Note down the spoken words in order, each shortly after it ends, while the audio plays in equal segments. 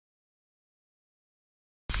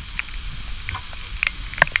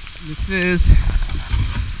This is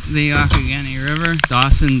the Youghiogheny River,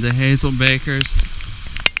 Dawson to Hazelakers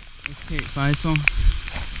with Cape Faisal.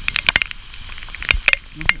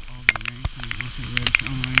 Look at all the rain coming off the ridge.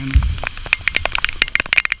 Oh my goodness.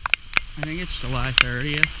 I think it's July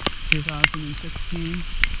 30th, 2016.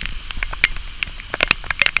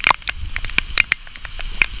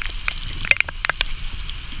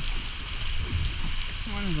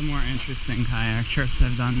 One of the more interesting kayak trips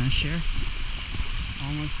I've done this year.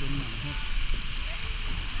 Almost didn't make it.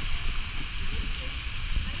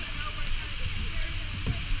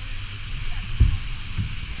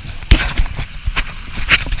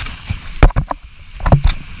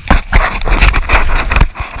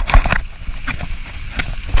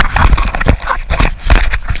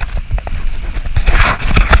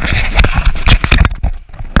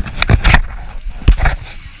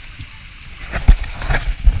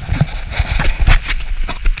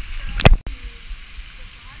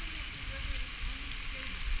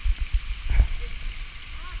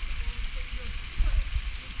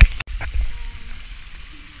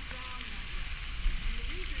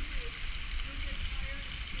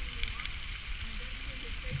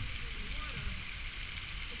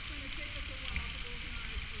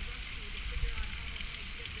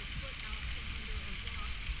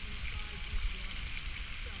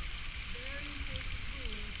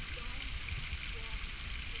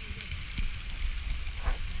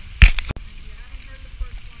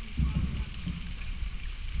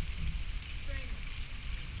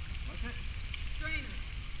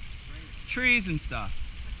 Trees and stuff.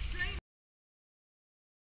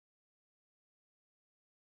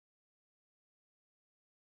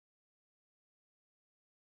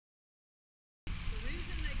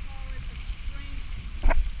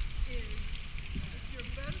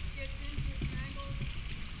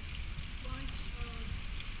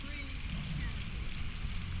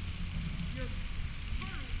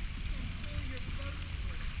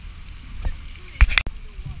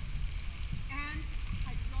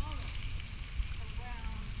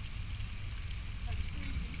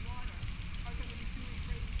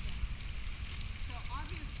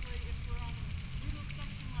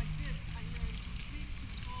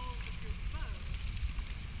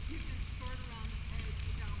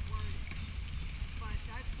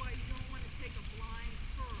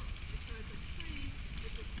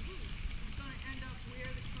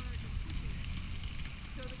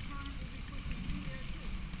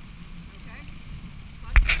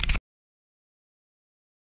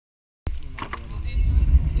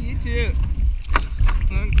 Too.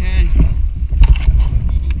 Okay.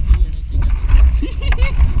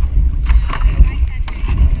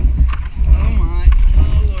 Oh my.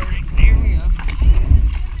 Oh Lord. Here we go.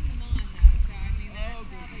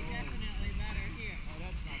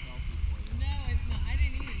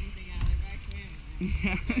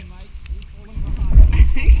 I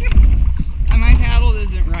think so. My paddle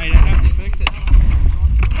isn't right. I have to fix it.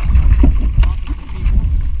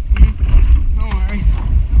 Don't worry.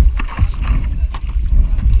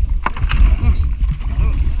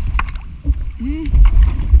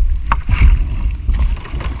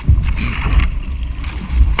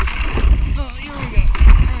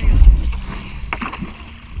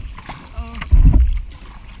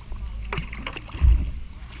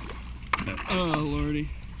 Oh lordy.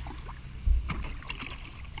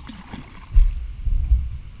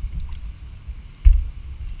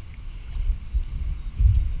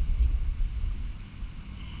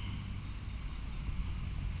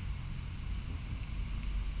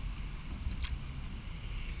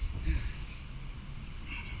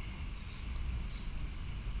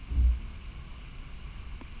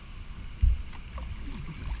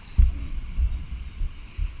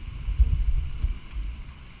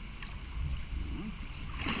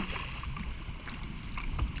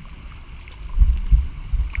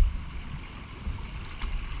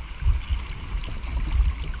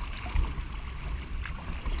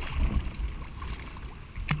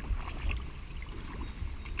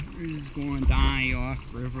 We're just going down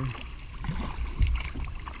Youghiogheny River.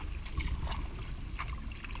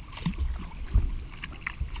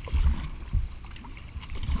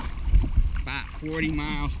 About 40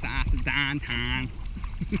 miles south of downtown.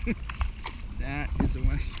 That is a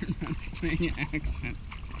Western Pennsylvania accent.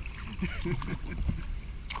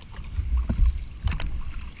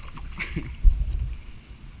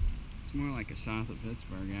 It's more like a south of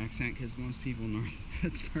Pittsburgh accent because most people north of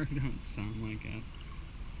Pittsburgh don't sound like that.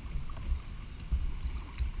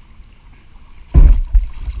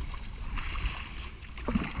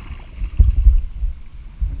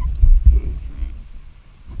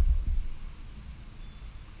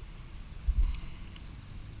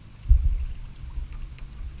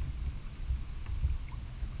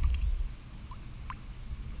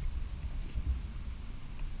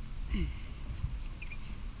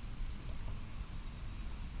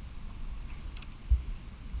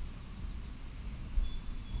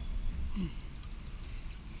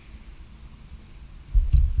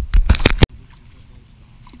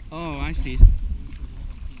 Oh, I see.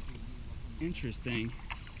 Interesting.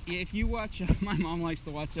 Yeah, if you watch, my mom likes to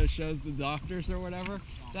watch those shows, The Doctors or whatever.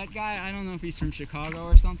 That guy, I don't know if he's from Chicago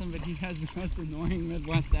or something, but he has the most annoying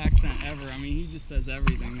Midwest accent ever. I mean, he just says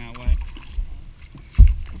everything that way.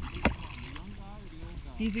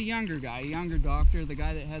 He's a younger guy, a younger doctor, the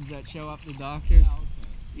guy that heads that show up, The Doctors.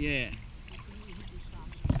 Yeah.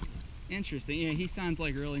 Interesting. Yeah, he sounds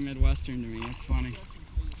like really Midwestern to me. It's funny.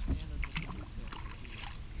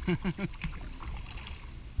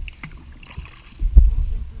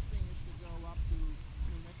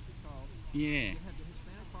 Yeah. You had the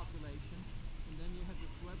Hispanic population, and then you had the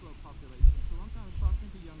Pueblo population. So one time I was talking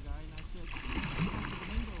to a young guy, and I said, "You're from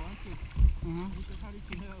Domingo, aren't you?" He said, "How did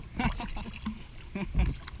you know?"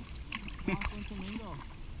 "I'm from Domingo."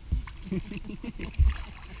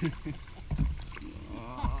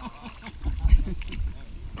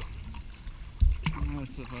 I was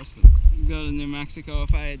supposed to go to New Mexico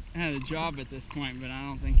if I had a job at this point, but I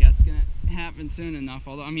don't think that's going to happen soon enough.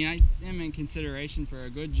 Although, I mean, I am in consideration for a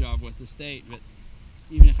good job with the state, but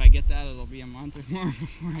even if I get that, it'll be a month or more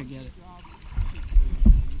before I get it.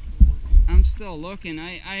 I'm still looking.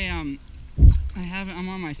 I'm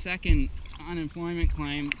on my second unemployment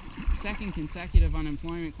claim, second consecutive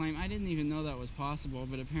unemployment claim. I didn't even know that was possible,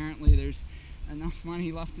 but apparently there's enough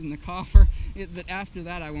money left in the coffer that after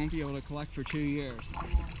that I won't be able to collect for 2 years. How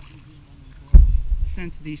long have you been unemployed?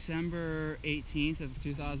 Since December 18th of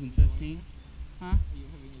 2015. Huh? Are you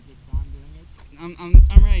having a good time doing it?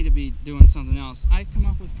 I'm ready to be doing something else. I come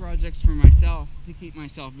up with projects for myself to keep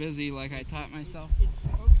myself busy, like I taught myself. It's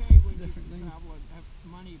okay when you travel and have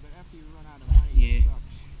money, but after you run out of money, it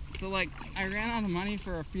sucks. So like, I ran out of money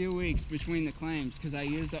for a few weeks between the claims because I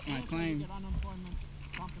used up my claim. You get unemployment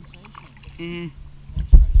compensation. Mm-hmm.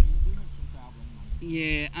 That's right, so you do have some traveling money.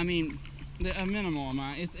 Yeah, I mean, a minimal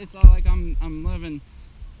amount. It's like I'm living,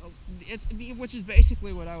 which is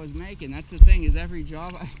basically what I was making. That's the thing, is every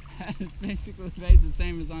job I had is basically paid the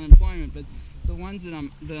same as unemployment, but the ones that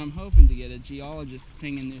I'm hoping to get, a geologist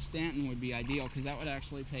thing in New Stanton would be ideal, because that would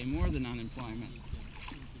actually pay more than unemployment.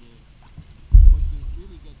 What you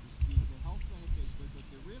really get is the health benefits, but what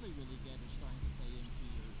you really get is starting to pay into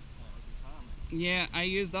your retirement. Yeah, I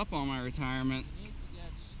used up all my retirement. You need to get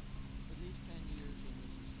at least 10 years in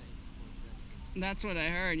this estate before it gets. That's what I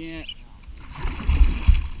heard, yeah.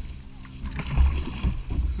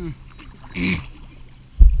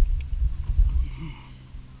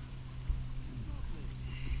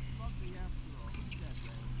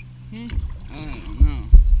 I don't know.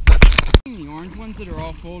 The orange ones that are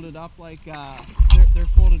all folded up like they're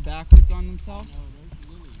folded backwards on themselves. No, those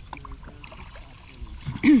lilies,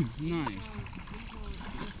 they're nice. Nice. These are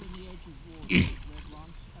just in the edge of water, red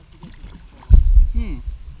lungs. I forget what they're called.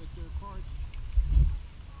 But they're cards.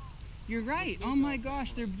 You're right. Oh my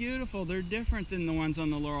gosh, they're beautiful. They're different than the ones on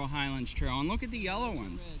the Laurel Highlands Trail. And look at the yellow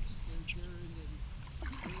ones. They're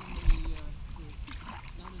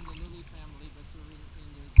not in the lily family, but they're in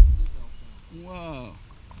the bluebell family. Whoa.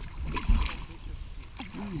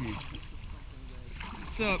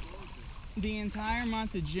 So, the entire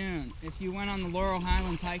month of June, if you went on the Laurel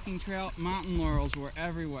Highlands hiking trail, mountain laurels were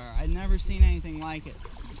everywhere. I'd never seen anything like it.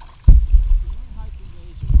 Hiking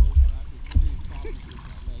days are over. I've been really problems with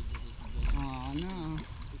my leg with this. Oh no.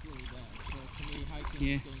 It's really bad. So to me, hiking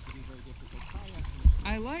Yeah. is going to be very difficult.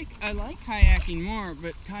 Kayaking I like kayaking more,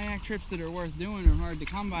 but kayak trips that are worth doing are hard to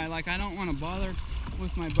come by. Like, I don't want to bother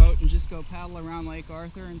with my boat and just go paddle around Lake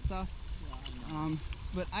Arthur and stuff.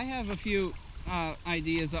 But I have a few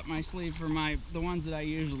ideas up my sleeve for the ones that I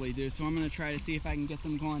usually do, so I'm going to try to see if I can get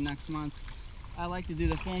them going next month. I like to do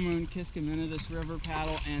the Full Moon Ciccone River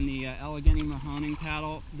paddle and the Youghiogheny Mahoning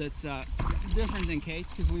paddle. That's different than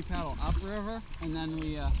Kate's, because we paddle upriver, and then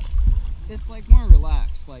it's like more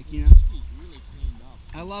relaxed, like, you know. really cleaned up.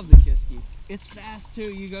 I love the Ciccone. It's fast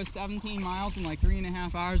too. You go 17 miles in like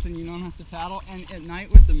 3.5 hours and you don't have to paddle, and at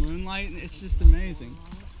night with the moonlight, it's just amazing.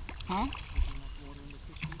 Huh?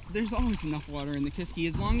 There's always enough water in the Ciccone,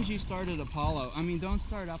 as long as you start at Apollo. I mean, don't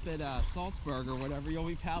start up at Salzburg or whatever. You'll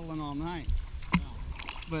be paddling all night.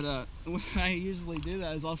 But what I usually do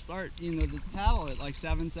that is I'll start, the paddle at like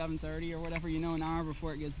 7:30 or whatever, an hour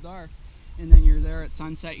before it gets dark. And then you're there at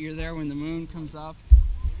sunset. You're there when the moon comes up.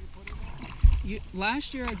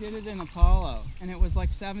 Last year I did it in Apollo, and it was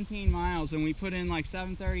like 17 miles, and we put in like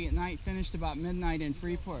 7:30 at night, finished about midnight in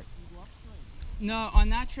Freeport. No, on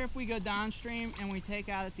that trip we go downstream and we take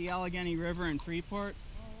out at the Youghiogheny River in Freeport.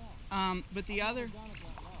 But the other,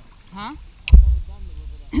 huh?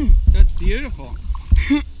 That's beautiful.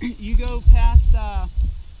 You go past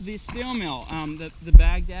the steel mill, the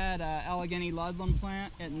Baghdad Youghiogheny Ludlam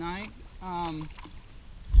plant at night.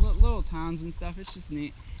 little towns and stuff. It's just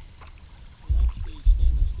neat. Well, that's the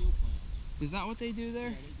stainless steel plant. Is that what they do there?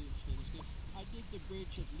 Yeah, they do stainless steel. I did the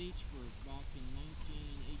bridge at Leechburg back in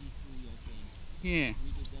 1983, I think. Yeah.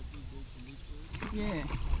 We did that big bridge in Leechburg. Yeah.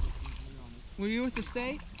 Project engineer on it. Were you with the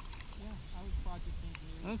state? Yeah, I was project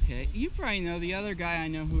engineer. Okay. You probably know the other guy I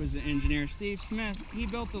know who was an engineer, Steve Smith. He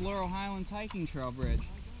built the Laurel Highlands hiking trail bridge. I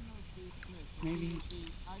don't know Steve Smith. but Maybe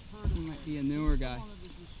I've heard he of might him. be a newer guy. One of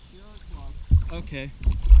his Sierra Club. Okay.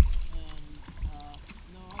 And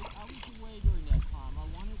no, I was away during that time. I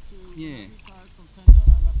wanted to. Yeah. When I retired from PennDOT, I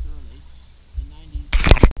left early in '90.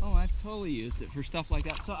 Oh, I've totally used it for stuff like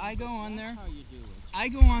that. So I go on there. That's how you do it. I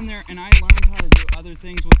go on there and I learned how to do other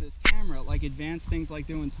things with this camera, like advanced things like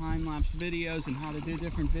doing time-lapse videos and how to do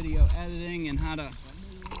different video editing and how to.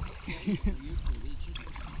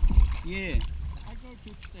 Yeah. I go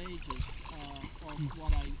through stages of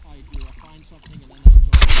what I do. I find something and then I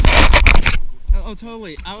go. Oh,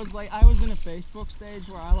 totally. I was in a Facebook stage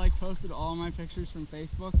where I posted all my pictures from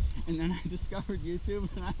Facebook, and then I discovered YouTube,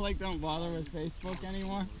 and I don't bother with Facebook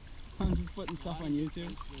anymore. I'm just putting stuff on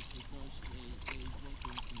YouTube.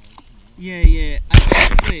 Yeah.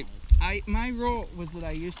 My rule was that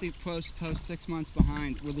I used to post 6 months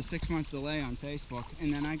behind with a 6-month delay on Facebook,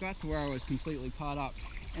 and then I got to where I was completely caught up.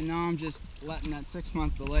 And now I'm just letting that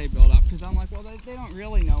 6-month delay build up because I'm like, well, they don't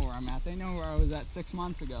really know where I'm at. They know where I was at 6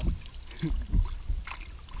 months ago.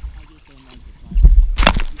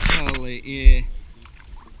 Totally, yeah.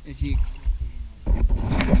 If you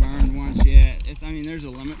burn once, yeah. I mean, there's a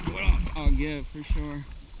limit to what I'll give for sure.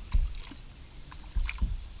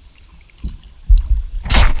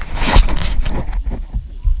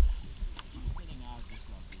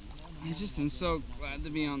 I just am so glad to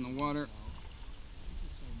be on the water.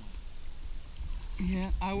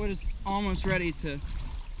 Yeah, I was almost ready to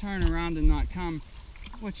turn around and not come,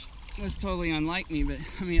 which was totally unlike me, but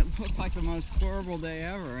I mean, it looked like the most horrible day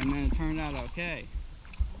ever, and then it turned out okay.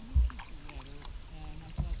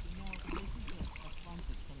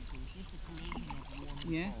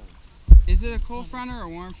 Yeah? Is it a cold front or a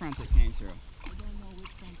warm front that came through? I don't know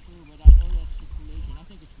which came through, but I know that's the collision. I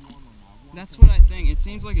think it's warmer now. That's what I think. It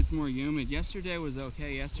seems like it's more humid. Yesterday was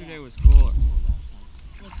okay. Yesterday was cooler.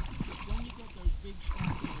 But when you get those big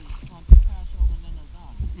storms that want to pass over and then they're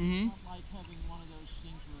gone, it's not like having one of those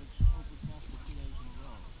things where it's overcast for 2 days in a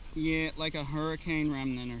row. Yeah, like a hurricane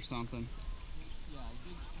remnant or something. Yeah,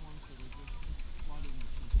 big storms that are just flooding the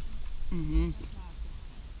system. Mm-hmm. That's not a good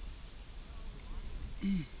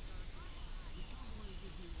thing.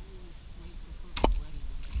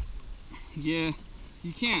 Yeah,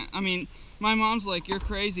 you can't. I mean, my mom's like, you're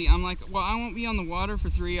crazy. I'm like, well, I won't be on the water for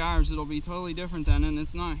 3 hours. It'll be totally different then, and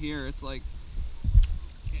it's not here. It's like,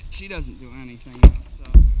 she doesn't do anything yet,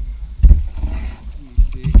 so. Let me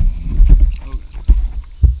see. Oh.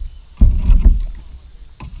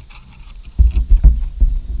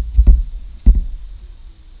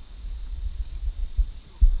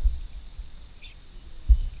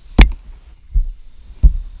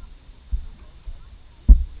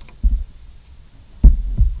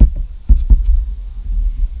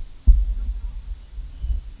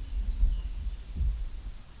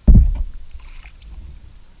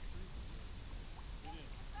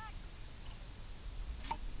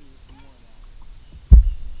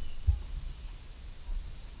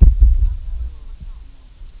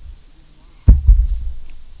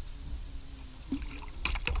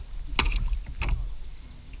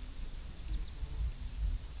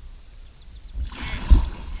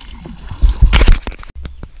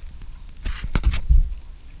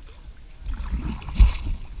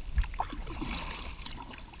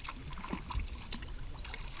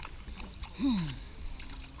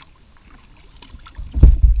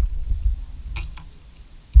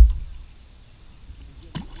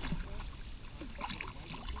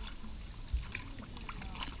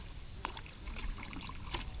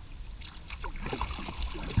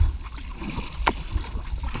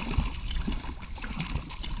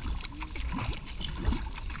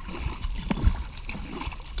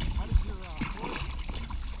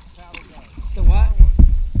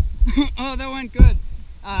 Oh, that went good.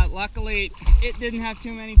 Luckily, it didn't have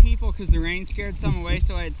too many people because the rain scared some away,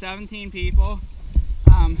 so I had 17 people.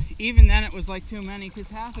 Even then, it was like too many because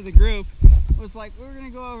half of the group was like, we're going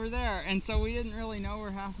to go over there, and so we didn't really know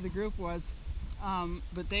where half of the group was.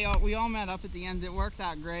 But we all met up at the end. It worked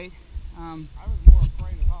out great. I was more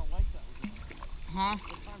afraid of how late that was going to be. Huh?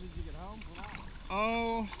 What time did you get home?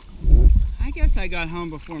 Oh, I guess I got home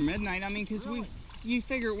before midnight. I mean, because you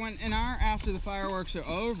figure when an hour after the fireworks are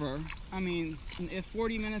over, I mean, if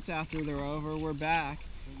 40 minutes after they're over, we're back.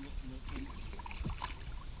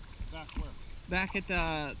 Back where? back at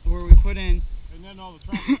the where we put in. And then all the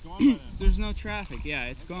traffic's gone by then. There's no traffic. Yeah,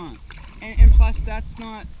 it's gone. And plus, that's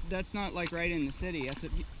not like right in the city.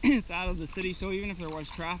 It's out of the city. So even if there was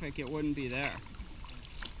traffic, it wouldn't be there.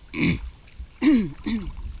 Still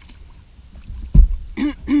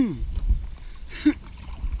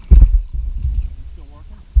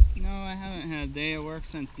working? No, I haven't had a day of work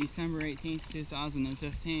since December 18th,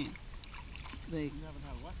 2015. You haven't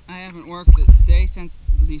had what? I haven't worked a day since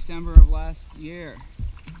December of last year.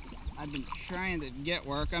 I've been trying to get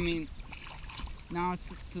work. I mean, now it's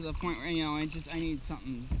to the point where, you know, I need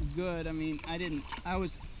something good. I mean,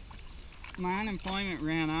 my unemployment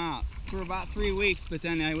ran out for about 3 weeks, but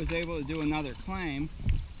then I was able to do another claim.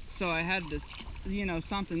 So I had this, you know,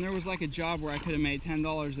 something. There was like a job where I could have made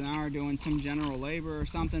 $10 an hour doing some general labor or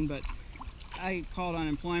something, but I called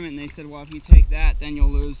unemployment and they said, well, if you take that, then you'll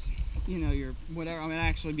lose, you know, your whatever. I mean, I'd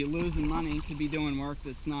actually be losing money to be doing work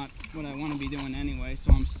that's not what I want to be doing anyway,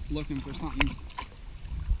 so I'm looking for something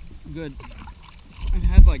good. I've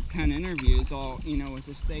had like 10 interviews all, you know, with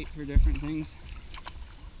the state for different things.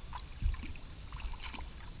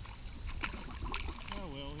 Oh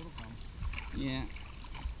well, it'll come. Yeah.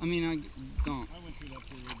 I mean, I don't. I went through that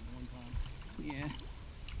period one time. Yeah.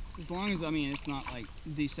 As long as, I mean, it's not like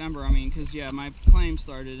December, I mean, because, yeah, my claim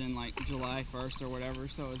started in like July 1st or whatever,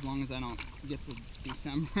 so as long as I don't get to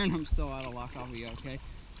December and I'm still out of luck, I'll be okay.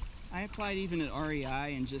 I applied even at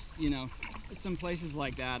REI and just, you know, some places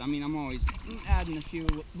like that. I mean, I'm always adding a few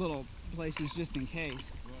little places just in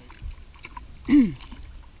case. Right. REI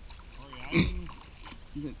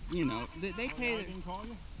You know, they pay. didn't call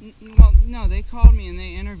you? Well, no, they called me and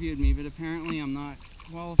they interviewed me, but apparently I'm not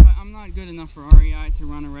qualified. I'm not good enough for REI to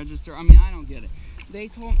run a register. I mean, I don't get it. They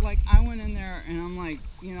told, like, I went in there and I'm like,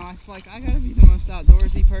 you know, I feel like I gotta be the most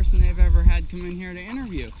outdoorsy person they've ever had come in here to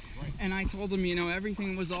interview. Right. And I told them, you know,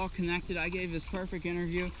 everything was all connected. I gave this perfect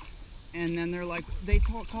interview. And then they're like, they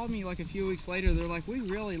called me like a few weeks later. They're like, we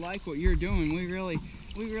really like what you're doing. We really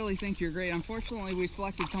think you're great. Unfortunately, we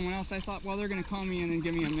selected someone else. I thought, well, they're going to call me in and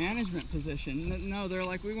give me a management position. No, they're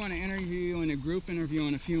like, we want to interview you in a group interview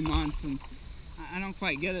in a few months. And I don't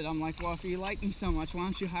quite get it. I'm like, well, if you like me so much, why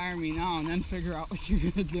don't you hire me now and then figure out what you're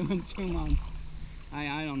going to do in 2 months?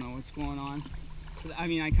 I don't know what's going on. But, I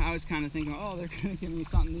mean, I was kind of thinking, oh, they're going to give me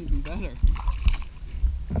something even better.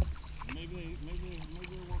 Maybe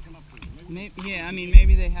they're working up to it. Yeah, I mean,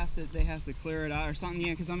 maybe they have to clear it out or something.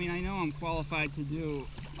 Yeah, because I mean, I know I'm qualified to do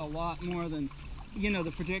a lot more than, you know,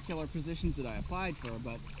 the particular positions that I applied for.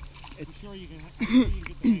 But it's. I'm sure you can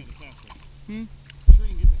get the hang of the casket. Hmm? I'm sure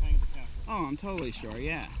you can get the hang of the casket. Oh, I'm totally sure.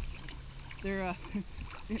 Yeah. They're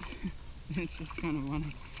it's just kind of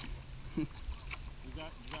funny. Is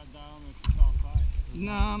that down at the south side?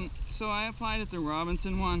 No, so I applied at the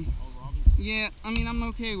Robinson one. Oh, Robinson. Yeah, I mean, I'm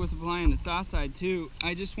okay with applying the south side too.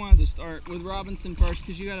 I just wanted to start with Robinson first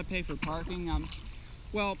because you got to pay for parking.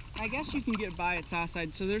 Well, I guess you can get by at south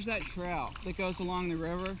side. So there's that trail that goes along the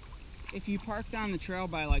river. If you park down the trail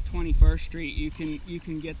by like 21st Street, you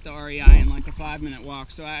can get the REI in like a 5-minute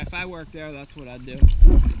walk. So if I worked there, that's what I'd do.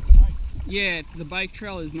 Yeah, the bike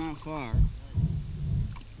trail is not far.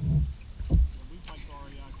 We biked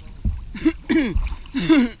REI.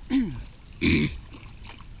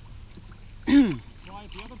 Fly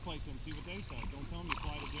at the other place and see what they say. Don't tell them you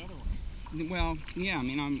fly at the other one. Well, yeah, I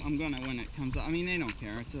mean, I'm gonna when it comes up. I mean, they don't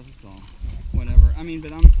care. It's all whatever. I mean,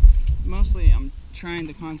 but I'm trying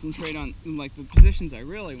to concentrate on like the positions I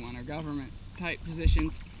really want are government type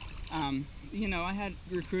positions. You know, I had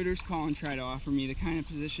recruiters call and try to offer me the kind of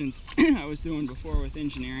positions I was doing before with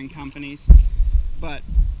engineering companies, but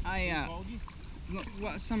well,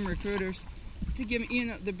 some recruiters to give me, you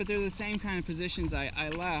know, but they're the same kind of positions I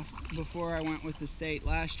left before I went with the state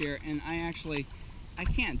last year, and I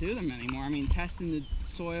can't do them anymore. I mean, testing the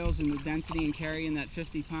soils and the density and carrying that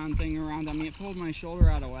 50-pound thing around, I mean, it pulled my shoulder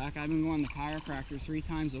out of whack. I've been going to the chiropractor 3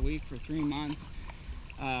 times a week for 3 months.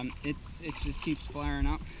 It just keeps flaring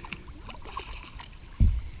up.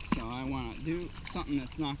 So I want to do something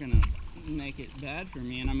that's not going to make it bad for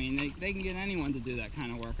me. And I mean, they can get anyone to do that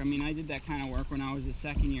kind of work. I mean, I did that kind of work when I was a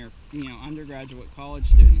second-year, you know, undergraduate college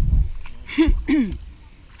student.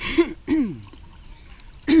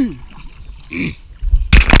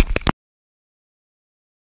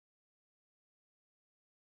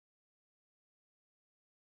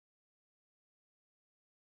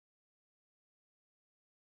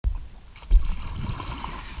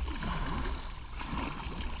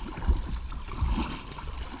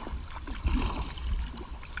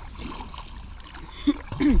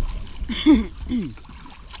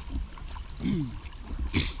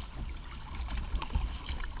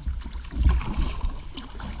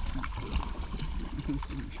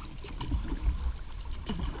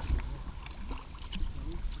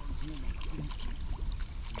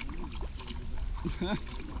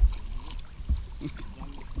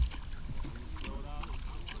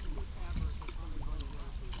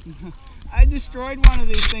 I destroyed one of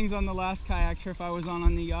these things on the last kayak trip I was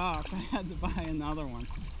on the yacht. I had to buy another one.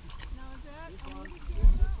 Now is that a movie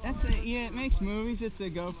camera? That's it. Yeah, it makes movies. It's a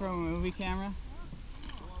GoPro movie camera.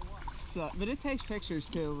 So, but it takes pictures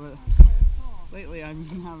too. But Okay, cool. lately I've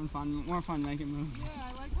been having more fun making movies. Yeah,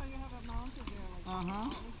 I like how you have it mounted there. Like Uh-huh.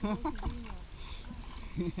 It's very convenient.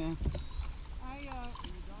 Yeah.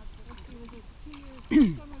 Let's see, was it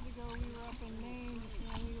 2 summers ago we were up in Maine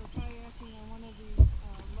and we were kayaking on one of the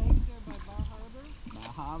lakes there by Bar Harbor.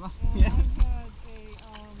 Bahama. And Yeah. I had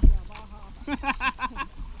Bar Harbor. That's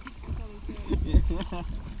how they say it. Yeah.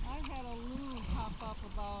 I had a loon pop up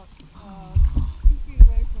about 2 feet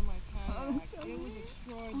away from my kayak. Oh, that's so it was neat.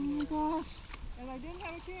 extraordinary. Oh my gosh. And I didn't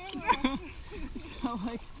have a camera. So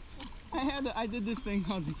like, I did this thing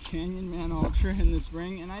called the Canyon Man Ultra in the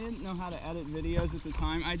spring, and I didn't know how to edit videos at the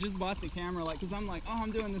time. I just bought the camera, like, cause I'm like, oh,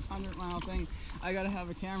 I'm doing this 100-mile thing. I gotta have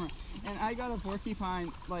a camera, and I got a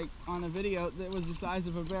porcupine like on a video that was the size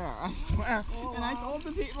of a bear. I swear. Oh, and I wow. told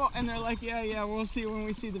the people, and they're like, yeah, we'll see when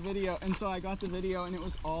we see the video. And so I got the video, and it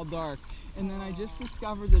was all dark. And then I just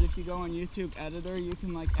discovered that if you go on YouTube Editor, you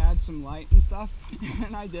can like add some light and stuff.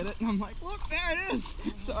 And I did it, and I'm like, look, there it is.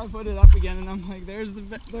 So I put it up again, and I'm like, there's the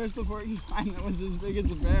porcupine that was as big as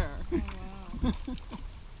a bear. Oh, wow. That's cool.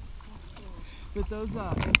 But those,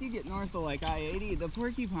 if you get north of like I-80, the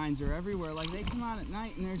porcupines are everywhere. Like they come out at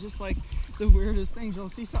night, and they're just like the weirdest things. You'll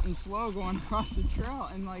see something slow going across the trail,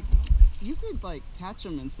 and like you could like catch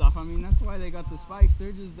them and stuff. I mean, that's why they got the spikes.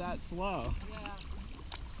 They're just that slow. Yeah.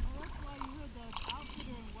 Well, that's why you had the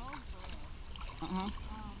outfitter in Wellsboro. Uh-huh.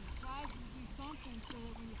 Tries to do something so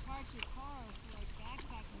that when you park your car for like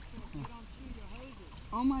backpacking trips, you don't chew your hoses.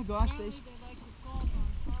 Oh my gosh, Apparently they like the salt on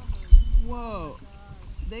car hoses. whoa.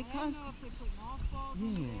 They I don't cost, know if they put mothballs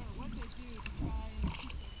in there or what they do to try and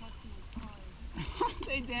keep their customers' cars.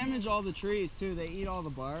 they damage all the trees too. They eat all the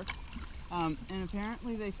bark. And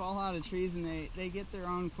apparently they fall out of trees and they get their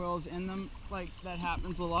own quills in them. Like that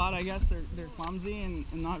happens a lot. I guess they're clumsy and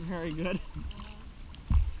not very good. A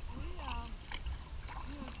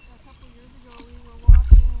couple of years ago we were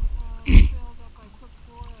walking trails up by Cook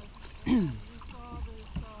Forest and we saw this,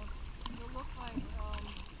 it looked like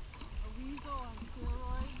a weasel on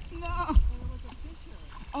steroids, No. and it was a fisher.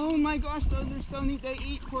 Oh my gosh, those are so neat. They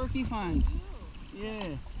eat porcupines. Ew. Yeah.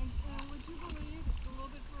 And would you believe, a little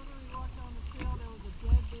bit further we walked down the trail, there was a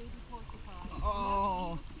dead baby porcupine.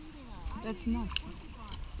 Oh. And that's what he was feeding on. That's How do you eat nuts. a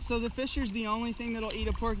porcupine? So the fisher's the only thing that'll eat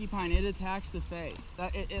a porcupine. It attacks the face.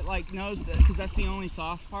 That it like knows that because that's the only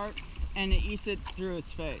soft part, and it eats it through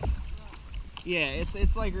its face. Yeah,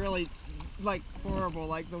 it's like really like horrible,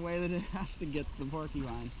 like the way that it has to get the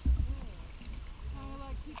porcupine. Kind of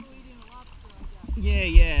like people eating a lobster, I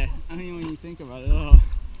guess. Yeah. I mean, when you think about it, ugh.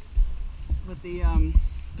 But the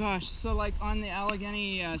gosh, so like on the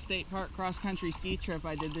Allegheny State Park cross-country ski trip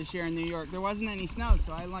I did this year in New York, there wasn't any snow,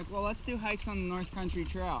 so I'm like, well, let's do hikes on the North Country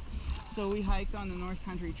Trail. So we hiked on the North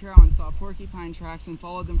Country Trail and saw porcupine tracks and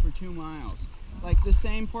followed them for 2 miles. Like the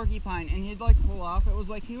same porcupine, and he'd like pull off. It was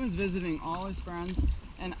like he was visiting all his friends,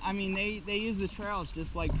 and I mean, they use the trails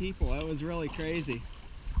just like people. It was really crazy.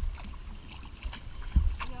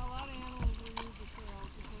 Yeah, a lot of animals will use the trails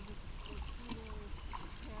because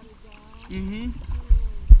it's padded down. Mm-hmm. Stuff.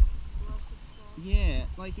 Yeah,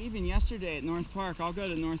 like even yesterday at North Park, I'll go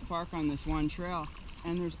to North Park on this one trail,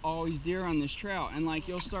 and there's always deer on this trail, and like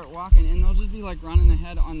you'll start walking and they'll just be like running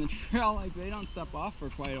ahead on the trail, like they don't step off for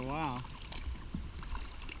quite a while.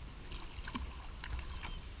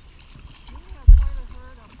 We have quite a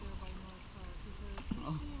herd up there by North Park because you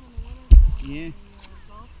see them in the wintertime Yeah. on the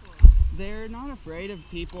golf course. They're not afraid of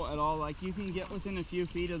people at all. Like you can get within a few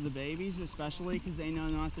feet of the babies, especially because they know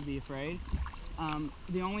not to be afraid.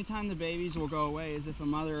 The only time the babies will go away is if a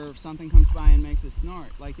mother or something comes by and makes a snort.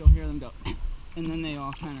 Like you'll hear them go, and then they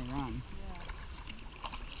all kind of run. Yeah.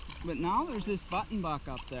 But now there's this button buck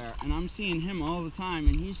up there, and I'm seeing him all the time,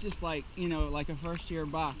 and he's just like, you know, like a first-year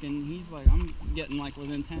buck, and he's like, I'm getting like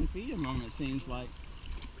within 10 feet of him, it seems like.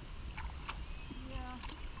 Yeah.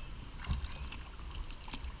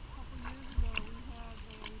 A couple years ago we had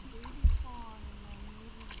a baby fawn in my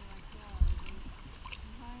neighbor's backyard.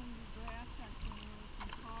 Behind the grass section there was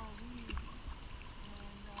some tall weeds,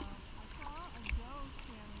 and I saw a doe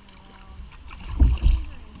standing around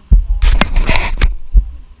fingering itself.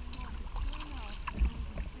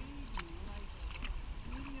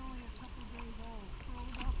 Maybe only a couple days old,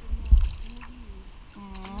 curled up in the weeds. And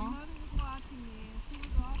my mother was watching me, and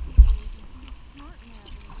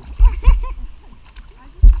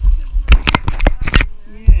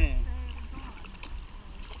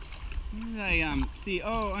I see?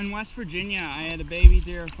 Oh, in West Virginia, I had a baby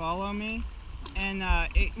deer follow me, and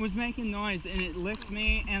it was making noise, and it licked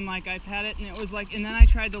me, and like I pet it, and it was like, and then I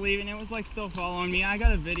tried to leave, and it was like still following me. I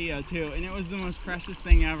got a video too, and it was the most precious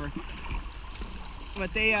thing ever.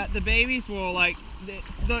 But they, the babies will like,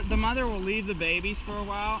 the mother will leave the babies for a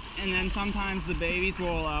while, and then sometimes the babies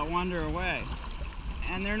will wander away.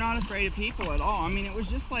 And they're not afraid of people at all. I mean, it was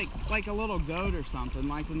just like a little goat or something,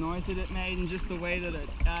 like the noise that it made and just the way that it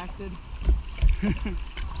acted. But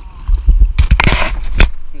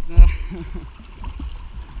that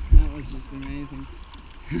was just amazing.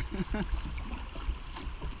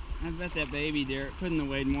 I bet that baby deer couldn't have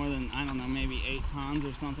weighed more than, I don't know, maybe 8 pounds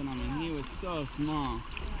or something. I mean, he was so small.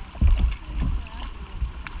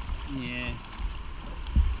 Yeah.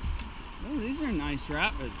 Oh, these are nice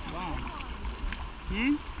rapids. Wow.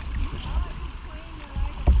 Hmm?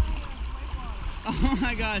 Oh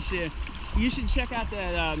my gosh, yeah. You should check out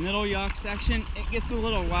that middle yoke section. It gets a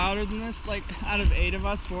little wilder than this. Like, out of 8 of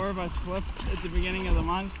us, 4 of us flipped at the beginning of the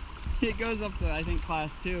month. It goes up to, I think,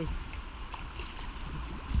 class 2.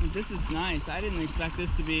 But this is nice. I didn't expect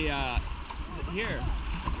this to be here.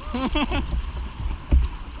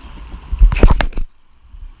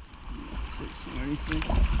 646.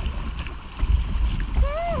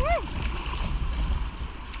 Woo-hoo!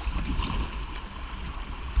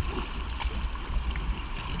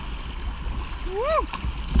 Woo!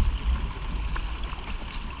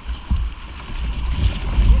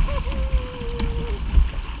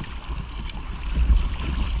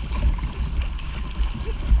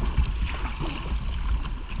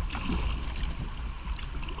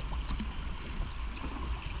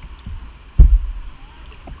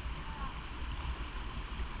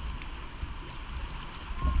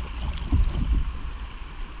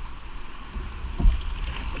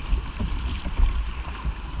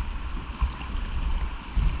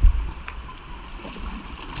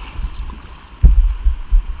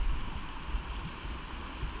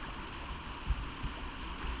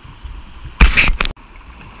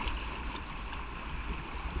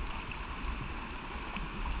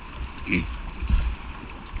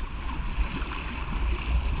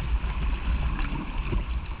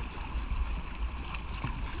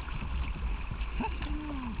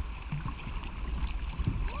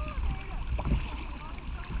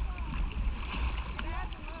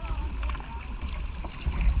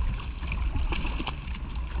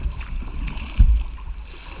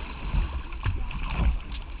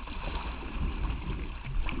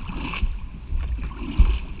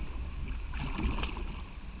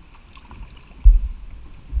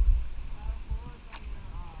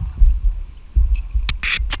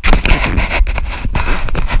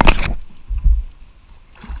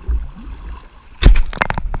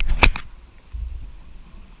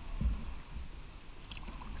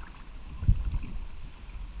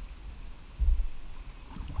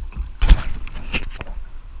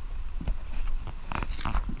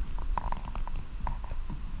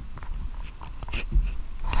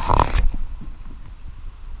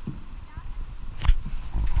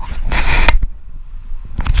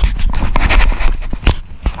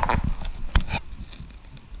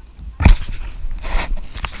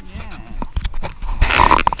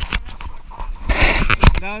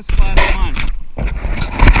 That was class 1.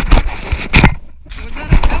 That was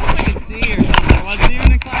like a C or something. Was it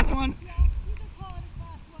even a class 1? Yeah, you could call it a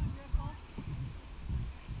class 1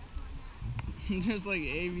 ripple. There's like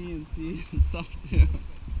A, B, and C and stuff too.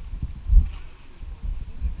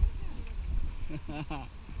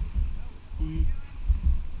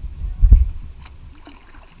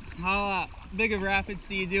 How big of rapids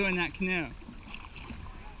do you do in that canoe? I'm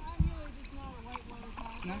really just not a whitewater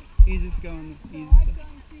kayaker. No? You just go in the easy So I've stuff.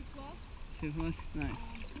 done 2+. 2 plus? Nice.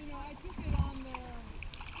 You know, I took it on the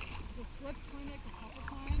slip clinic a couple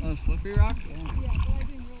times. Oh, slippery rock? Yeah. Yeah, but I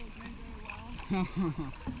didn't really do very well. And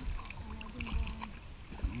I didn't learn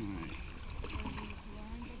Nice. what I needed to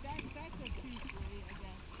learn. But that's a 2-3, I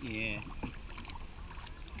guess. Yeah.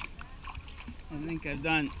 I think I've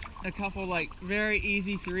done a couple like very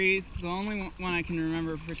easy 3s. The only one I can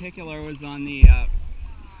remember in particular was on the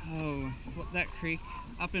that creek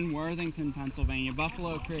up in Worthington, Pennsylvania,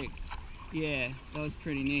 Buffalo Creek. Yeah, that was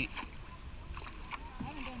pretty neat. I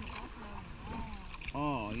haven't done the buffalo in a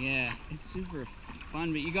while. Oh yeah, it's super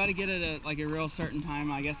fun, but you got to get it at like a real certain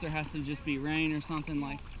time. I guess there has to just be rain or something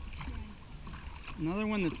like. Another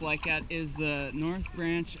one that's like that is the North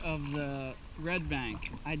Branch of the Red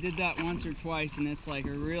Bank. I did that once or twice, and it's like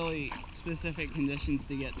a really specific conditions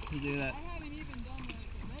to get to do that. I haven't even done the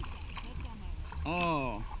red bank. That's on my list.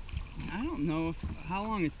 Oh, I don't know how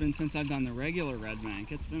long it's been since I've done the regular Red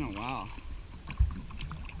Bank. It's been a while.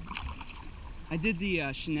 I did the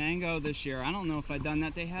Shenango this year. I don't know if I'd done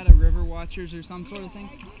that. They had a River Watchers or some sort of thing.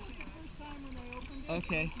 I did it the first time when they opened it.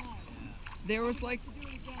 Okay. It was nice. There was like To do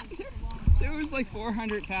it again, it's a long there was like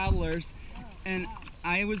 400 paddlers, Oh, and wow.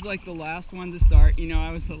 I was like the last one to start. You know,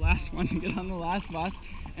 I was the last one to get on the last bus,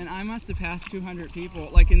 and I must have passed 200 people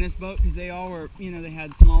like in this boat because they all were, you know, they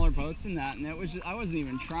had smaller boats and that, and it was just, I wasn't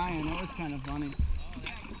even trying. It was kind of funny.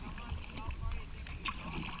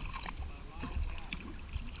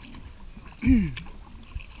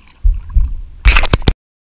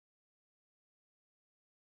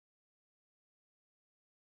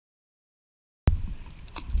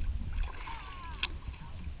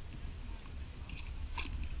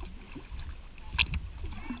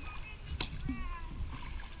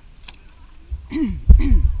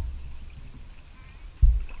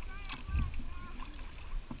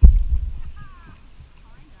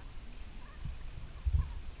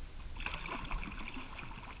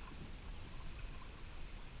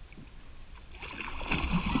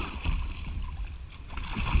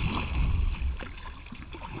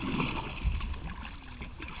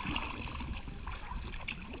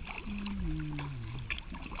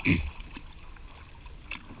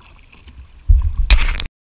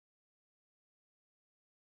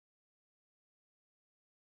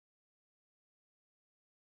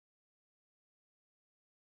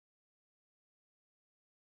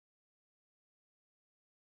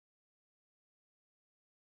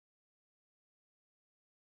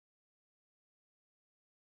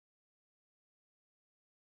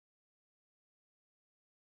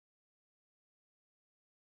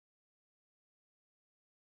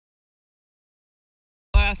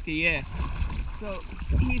 Alaska, yeah. So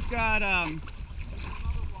he's got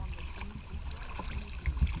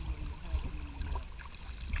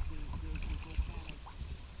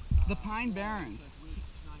the Pine Barrens.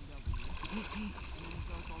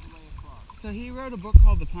 So he wrote a book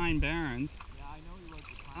called The Pine Barrens. Yeah, I know he wrote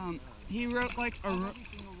The Pine Barrens. He wrote like a. Every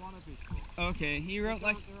single one of his books. Okay, he wrote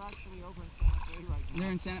like. They're actually over in Santa Fe right now.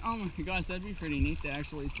 They're in Santa. Oh my gosh, that'd be pretty neat to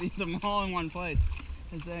actually see them all in one place.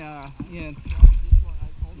 Cause they are, yeah.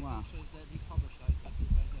 Wow.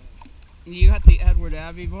 You got the Edward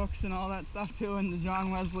Abbey books and all that stuff too, and the John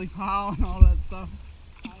Wesley Powell and all that stuff.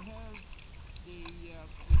 I have the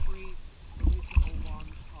three original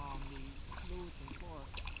ones on the Lewis and Clark.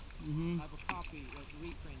 Mm-hmm. I have a copy of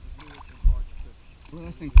reprints of Lewis and Clark's trips.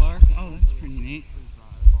 Lewis and Clark? Oh, that's pretty neat.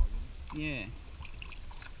 Yeah.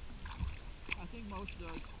 I think most of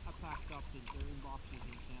those are packed up in their boxes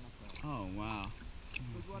in Santa Fe. Oh, wow.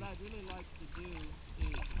 But what I'd really like to do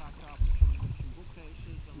is pack up some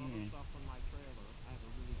bookcases and other stuff on my trailer. I have a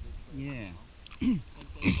really good trailer. Yeah. You know, and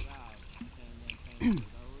take it out and then paint it.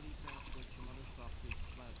 I already painted some other stuff this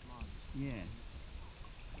last month. Yeah.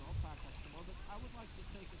 So I'll pack up some more. But I would like to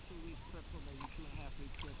take a 2-week trip or maybe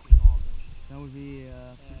 2.5-week trip in August. That would be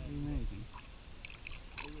amazing.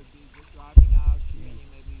 It would be just driving out, spending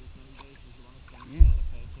maybe as many days as you want to spend in Santa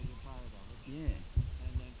Fe until you're tired of it. Yeah.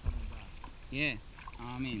 And then coming back. Yeah.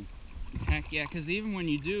 I mean, heck yeah, because even when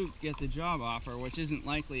you do get the job offer, which isn't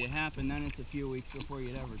likely to happen, then it's a few weeks before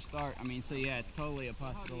you'd ever start. I mean, so yeah, it's totally a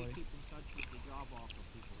possibility. How do you keep in touch with the job offer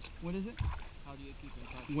people? What is it? How do you keep in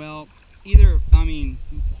touch? Well, either, I mean,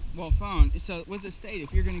 well, phone. So with the state,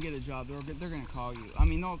 if you're going to get a job, they're going to call you. I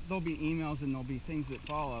mean, there'll be emails and there'll be things that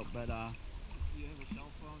follow, but Do you have a cell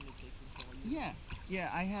phone that they can call you? yeah, yeah,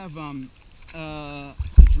 I have a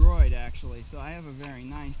Droid actually, so I have a very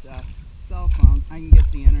nice cell phone. I can get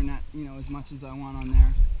the internet, you know, as much as I want on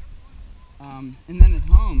there. And then at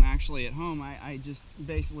home, I just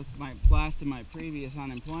based with my blast of my previous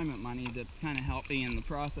unemployment money that kind of helped me in the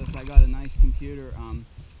process. I got a nice computer. What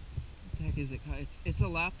the heck is it? It's a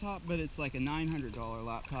laptop, but it's like a $900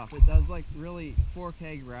 laptop. It does like really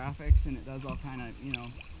 4K graphics, and it does all kind of, you know,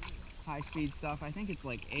 high-speed stuff. I think it's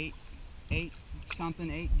like 8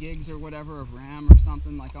 gigs or whatever of RAM or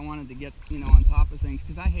something. Like I wanted to get, you know, on top of things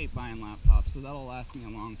because I hate buying laptops, so that'll last me a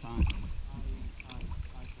long time.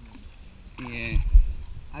 Yeah,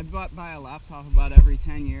 I buy a laptop about every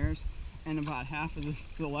 10 years, and about half of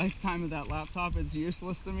the lifetime of that laptop is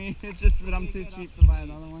useless to me. It's just that I'm too cheap to buy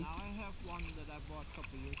another one. Now I have one that I bought a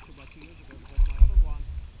couple years ago, about 2 years ago, but my other one,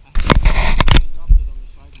 I dropped it on the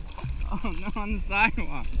sidewalk. Oh no, on the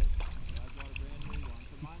sidewalk. Yeah, so I bought a brand new one.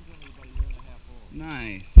 So mine's only about a year and a half old.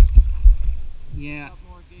 Nice. Yeah. Got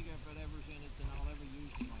more gigabit's in it than I'll ever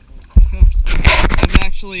use in my whole life. I've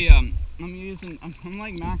actually, I'm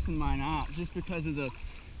like maxing mine out just because of the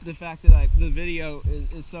fact that the video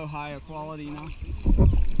is so high a quality, you know.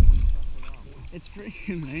 It's pretty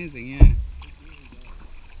amazing, yeah.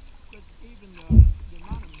 But even the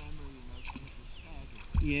amount of memory in those things is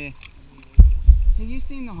staggering. Yeah. I mean, Have you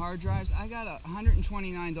seen the hard drives? I got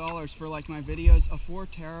 $129 for like my videos, a 4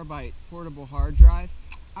 terabyte portable hard drive.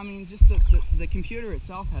 I mean, just the computer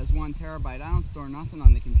itself has 1 terabyte. I don't store nothing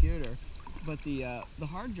on the computer, but the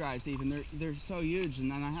hard drives even, they're so huge,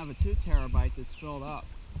 and then I have a 2 terabyte that's filled up.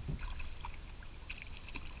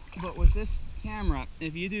 But with this camera,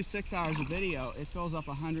 if you do 6 hours of video, it fills up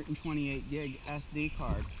a 128 gig SD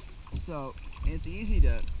card. So it's easy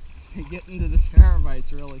to get into the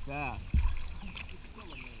terabytes really fast.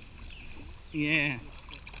 Yeah.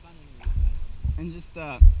 And just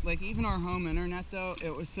like even our home internet though,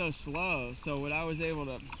 it was so slow. So what I was able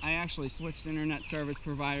to, I actually switched internet service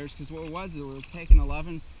providers, because what it was taking an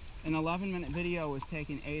 11-minute video was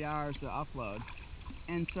taking 8 hours to upload.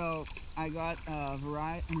 And so I got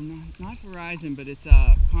Verizon, not Verizon, but it's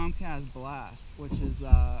Comcast Blast, which is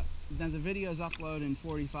then the videos upload in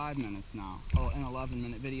 45 minutes now. Oh, an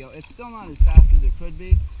 11-minute video. It's still not as fast as it could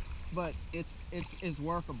be, but it's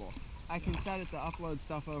workable. I can set it to upload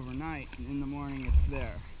stuff overnight, and in the morning it's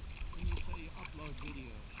there. When you say you upload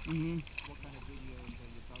videos, what kind of videos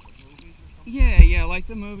are you talking? Movies or something? Yeah, like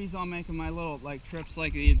the movies I'll make of my little like trips,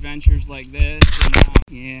 like the adventures like this. And,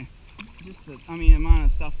 yeah, just the amount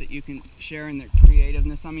of stuff that you can share in the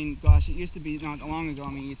creativeness. I mean, gosh, it used to be not long ago.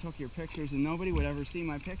 I mean, you took your pictures and nobody would ever see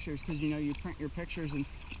my pictures, because you print your pictures, and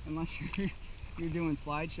unless you're doing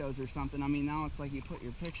slideshows or something. I mean, now it's like you put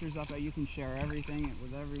your pictures up, you can share everything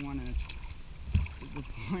with everyone, and it's the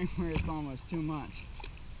point where it's almost too much.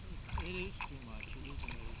 It is too much. It is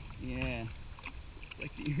amazing. Yeah. It's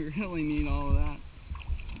like, do you really need all of that?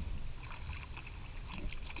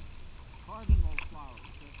 Cardinal flowers.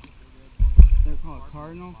 That's what the red ones are. They're called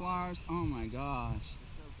cardinal flowers? Oh my gosh.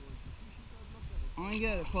 I want to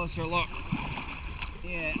get a closer look.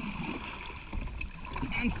 Yeah. The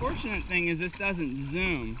unfortunate thing is this doesn't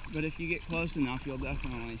zoom, but if you get close enough, you'll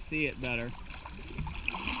definitely see it better.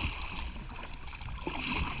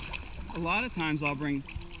 A lot of times I'll bring...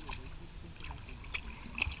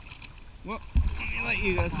 Well, let me let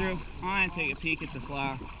you go through. I want to take a peek at the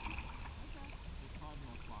flower.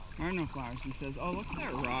 Cardinal flowers. He says, oh, look at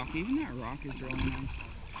that rock. Even that rock is really nice.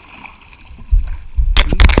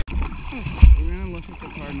 We're going to look at the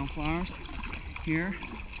cardinal flowers here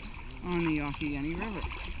on the Youghiogheny River.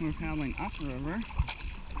 We're paddling upriver.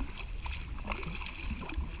 5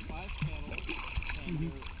 petals and they're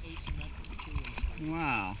asymmetric too.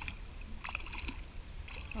 Wow.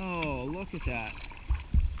 Oh, look at that.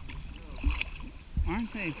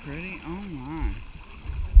 Aren't they pretty? Oh my.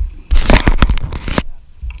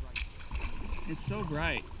 It's so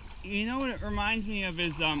bright. You know what it reminds me of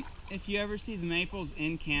is if you ever see the maples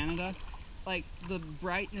in Canada, like the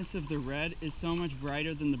brightness of the red is so much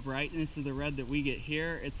brighter than the brightness of the red that we get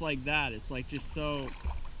here. It's like that. It's like just so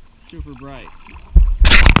super bright.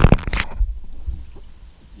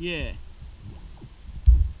 Yeah.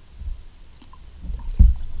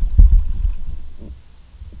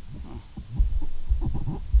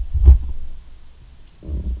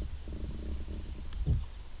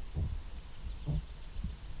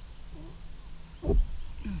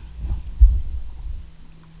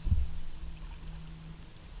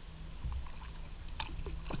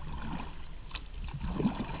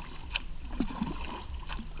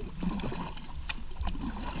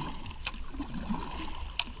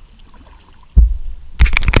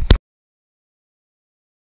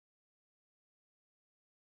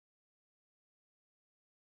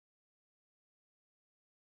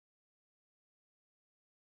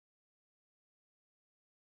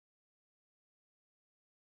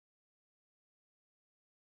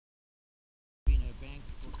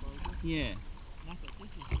 Yeah. Not that this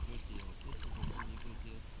is a good deal. This is a really good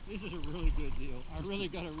deal. This is a really good deal. I really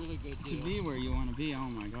got a really good deal. To be where you want to be, oh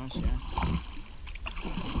my gosh, yeah. This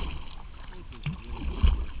is a really good deal. So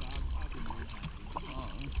I'll be very happy. Oh,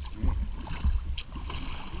 that's great.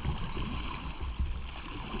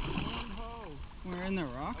 Ho. We're in the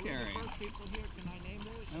rock Are we area. the first people here? Can I name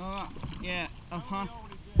this? Oh, yeah. Oh, we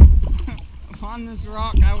already did. Upon this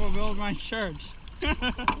rock I will build my church.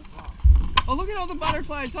 Oh, look at all the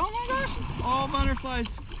butterflies. Oh my gosh, it's all butterflies.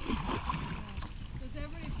 Does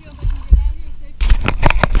everybody feel they can get out of here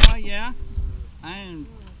safely? Oh, yeah. I'm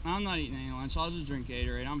not eating any lunch. I'll just drink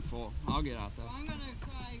Gatorade. I'm full. I'll get out though. Well, I'm going to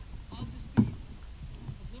try, I'll just be a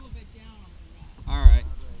little bit down on the rock. All right.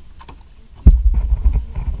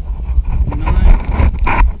 Nice.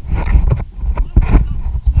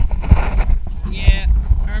 Yeah,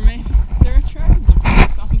 or maybe they're attracted to fruit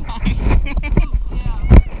sometimes.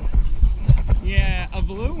 Yeah, a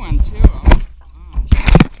blue one too. Oh my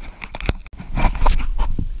gosh.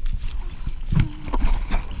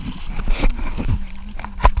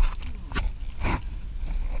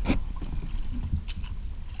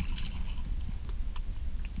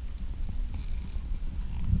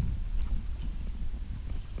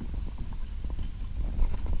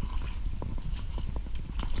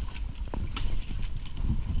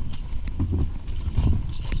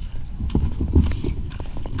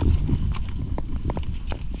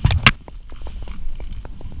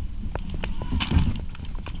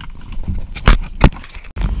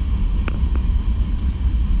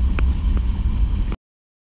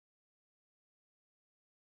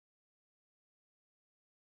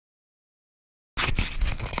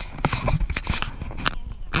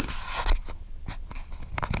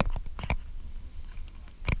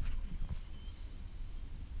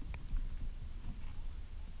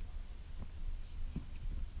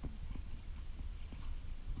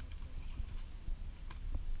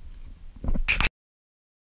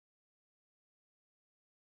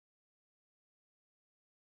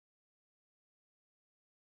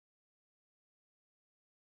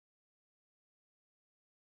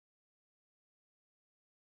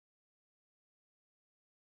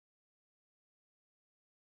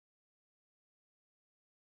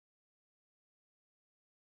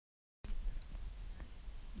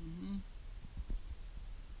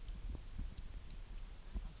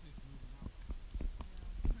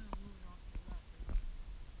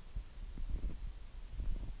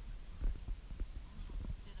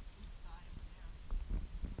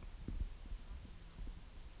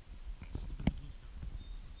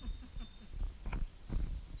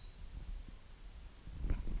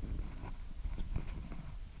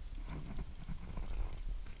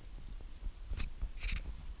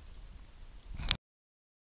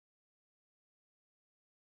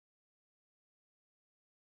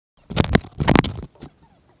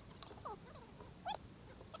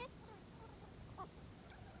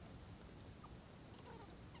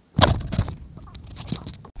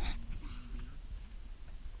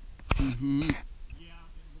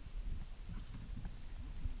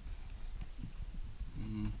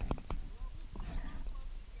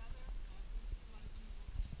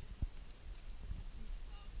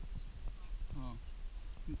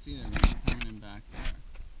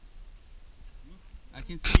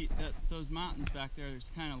 can see that those mountains back there,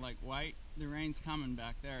 there's kind of like white. The rain's coming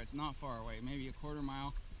back there. It's not far away, maybe a quarter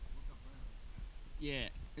mile. Yeah,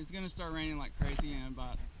 it's gonna start raining like crazy in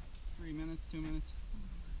about 3 minutes, 2 minutes.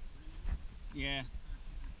 Yeah.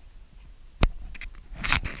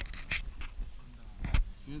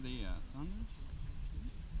 Hear the thunder?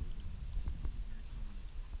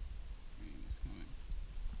 Rain is coming.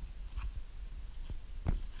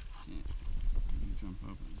 Can't. Let me jump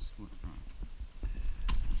up and split rock.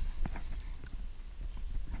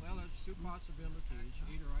 Well, there's two possibilities.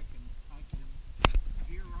 Either I can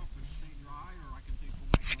gear up and stay dry, or I can take all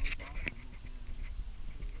my clothes off and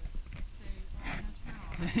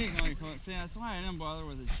See, that's why I didn't bother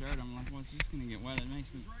with a shirt. I'm like, well, it's just gonna get wet. It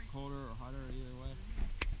makes me colder or hotter either way.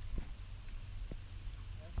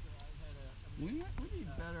 We'd be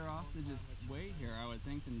better off to just wait here, I would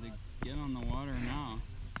think, than to get on the water now.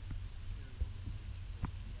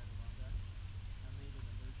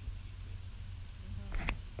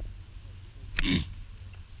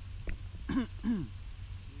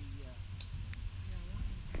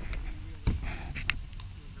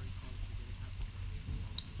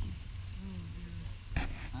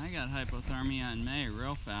 I got hypothermia in May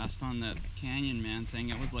real fast on that Canyon Man thing.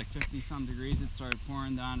 It was like 50-some degrees. It started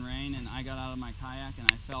pouring down rain, and I got out of my kayak and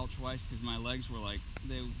I fell twice because my legs were like,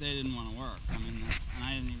 they didn't want to work. I mean, and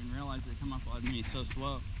I didn't even realize they come up on me so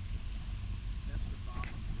slow. that's the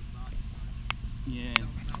bottom. The body's Yeah.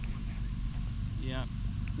 not Yep.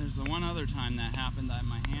 There's the one other time that happened that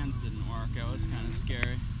my hands didn't work. It was kind of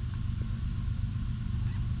scary.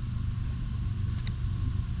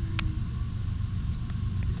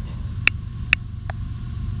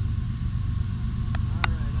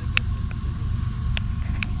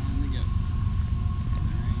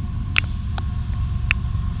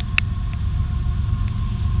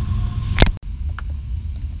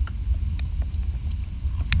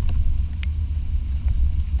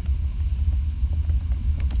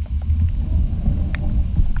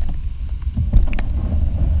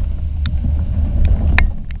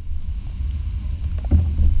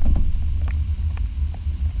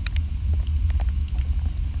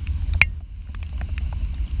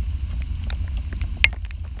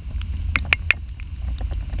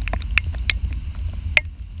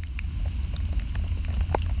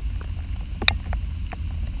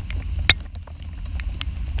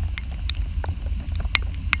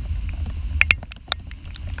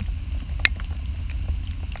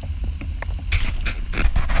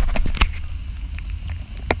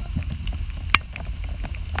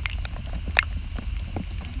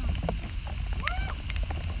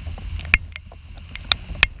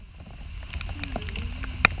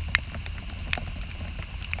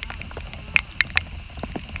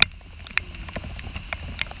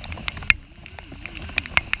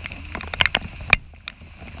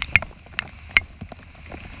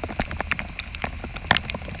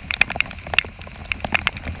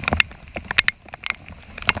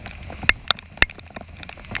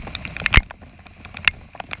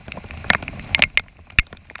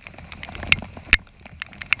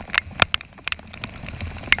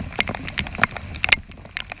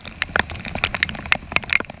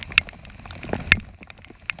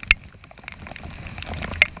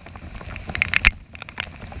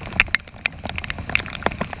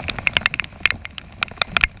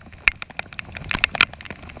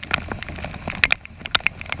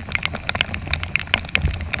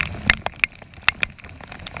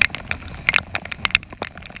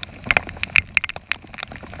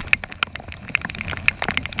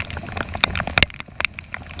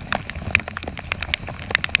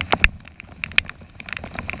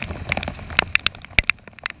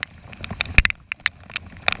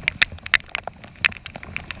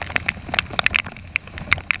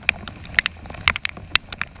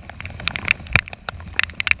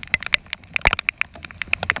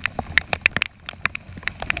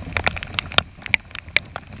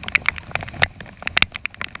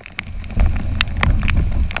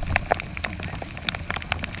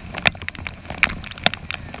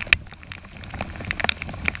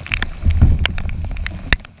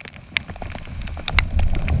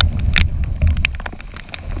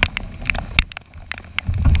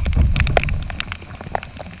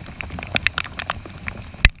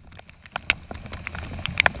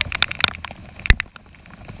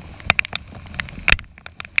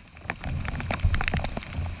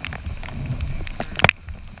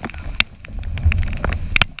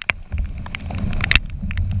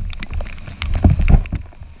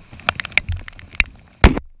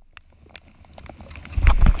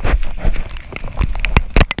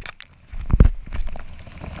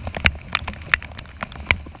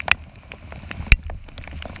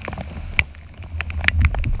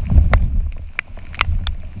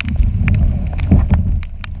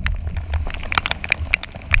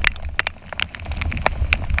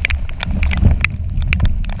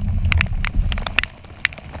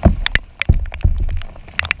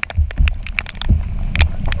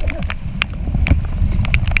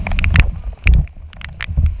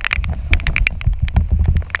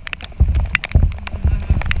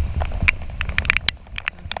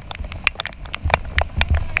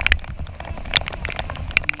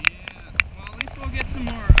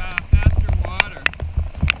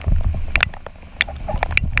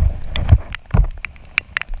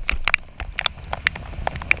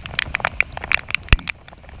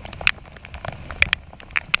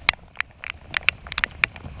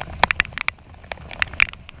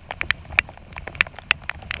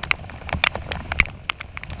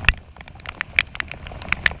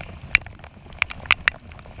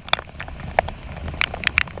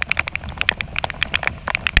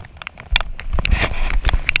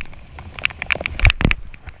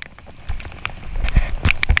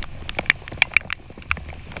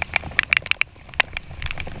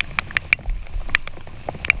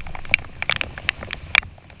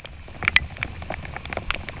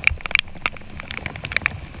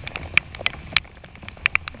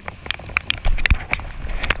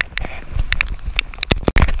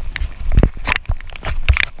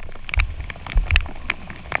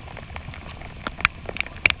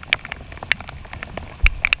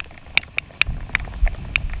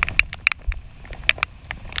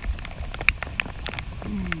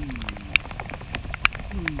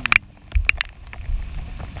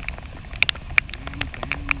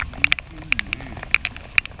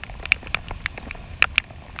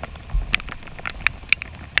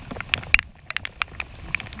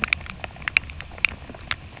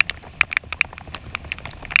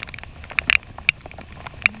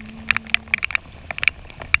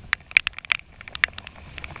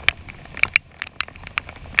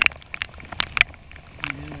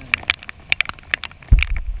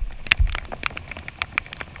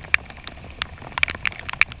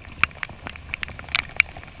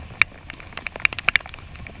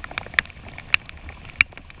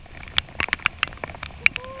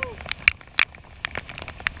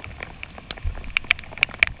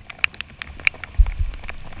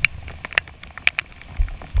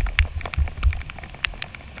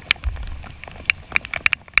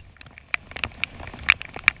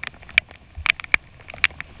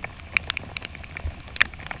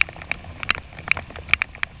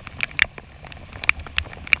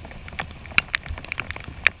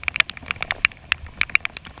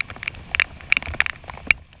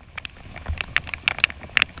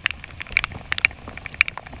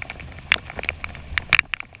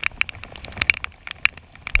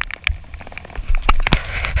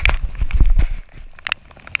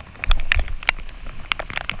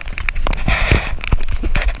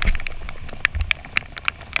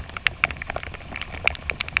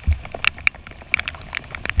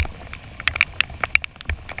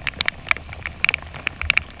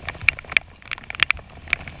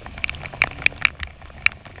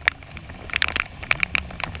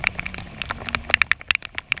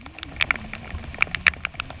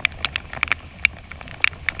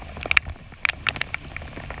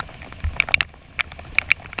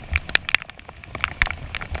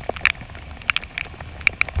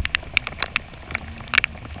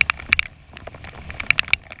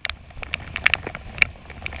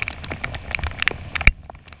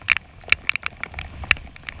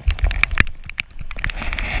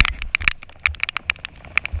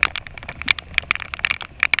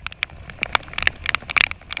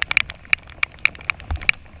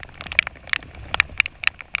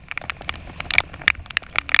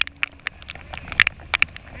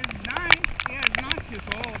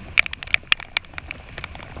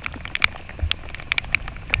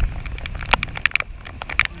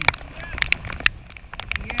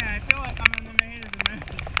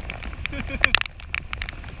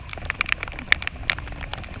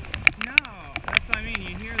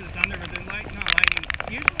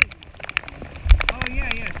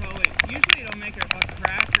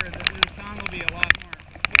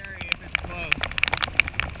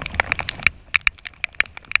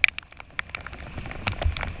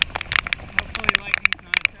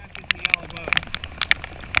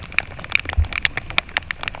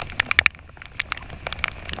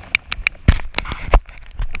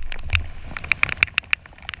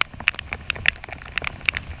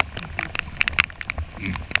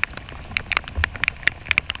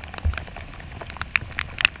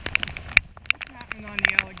 paddling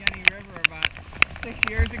the Youghiogheny River about 6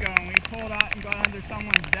 years ago, and we pulled out and got under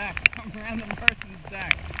someone's deck, some random person's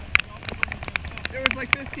deck. There was like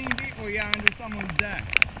 15 people, yeah, under someone's deck.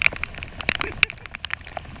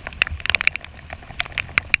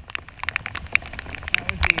 That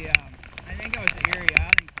was the, I think it was the Erie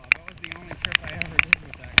Outing Club. That was the only trip I ever did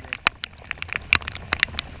with that group.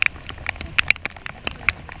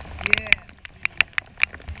 Yeah.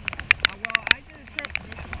 Well,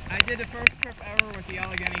 I did the first trip ever with the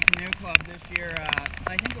Youghiogheny Canoe Club this year.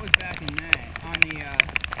 I think it was back in May on the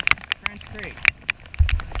French Creek.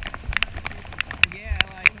 Yeah,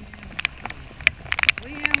 like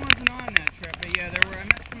Leanne wasn't on that trip, but yeah, I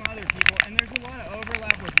met some other people, and there's a lot of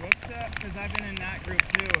overlap with Whoopsa because I've been in that group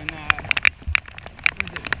too. And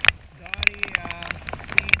was it Dottie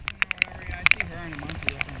Stevenson or whatever? Yeah, I see her in a bunch of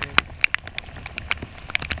different groups.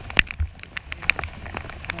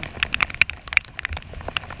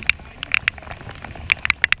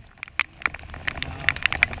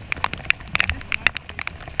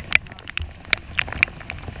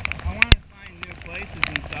 Places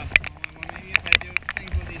and stuff. Well, maybe if I do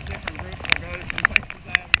things with these different groups, I'll go to some places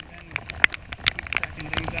I haven't been and keep checking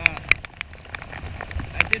things out.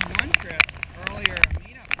 I did one trip earlier, a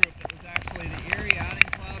meetup group that was actually the Erie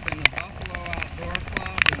Outing Club and the Buffalo Outdoor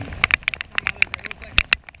Club and some other group. It was like a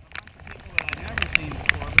bunch of people that I'd never seen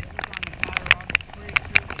before, but it was on the Hazelakers Creek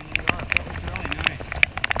in New York. That was really nice.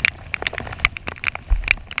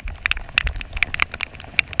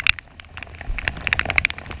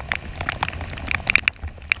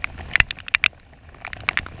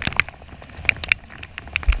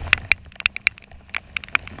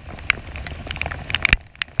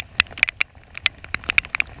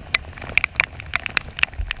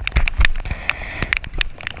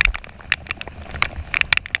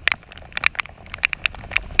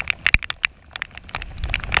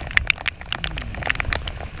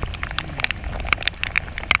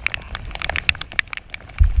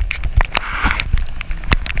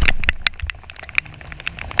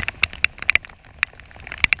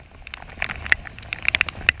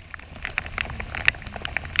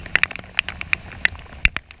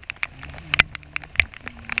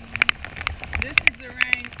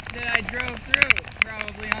 That I drove through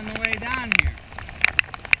probably on the way down here.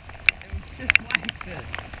 It was just like this.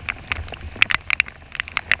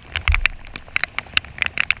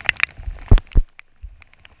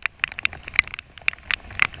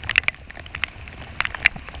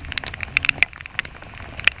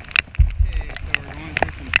 Okay, so we're going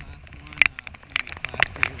through some class 1, maybe class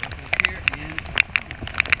 2 ripples here in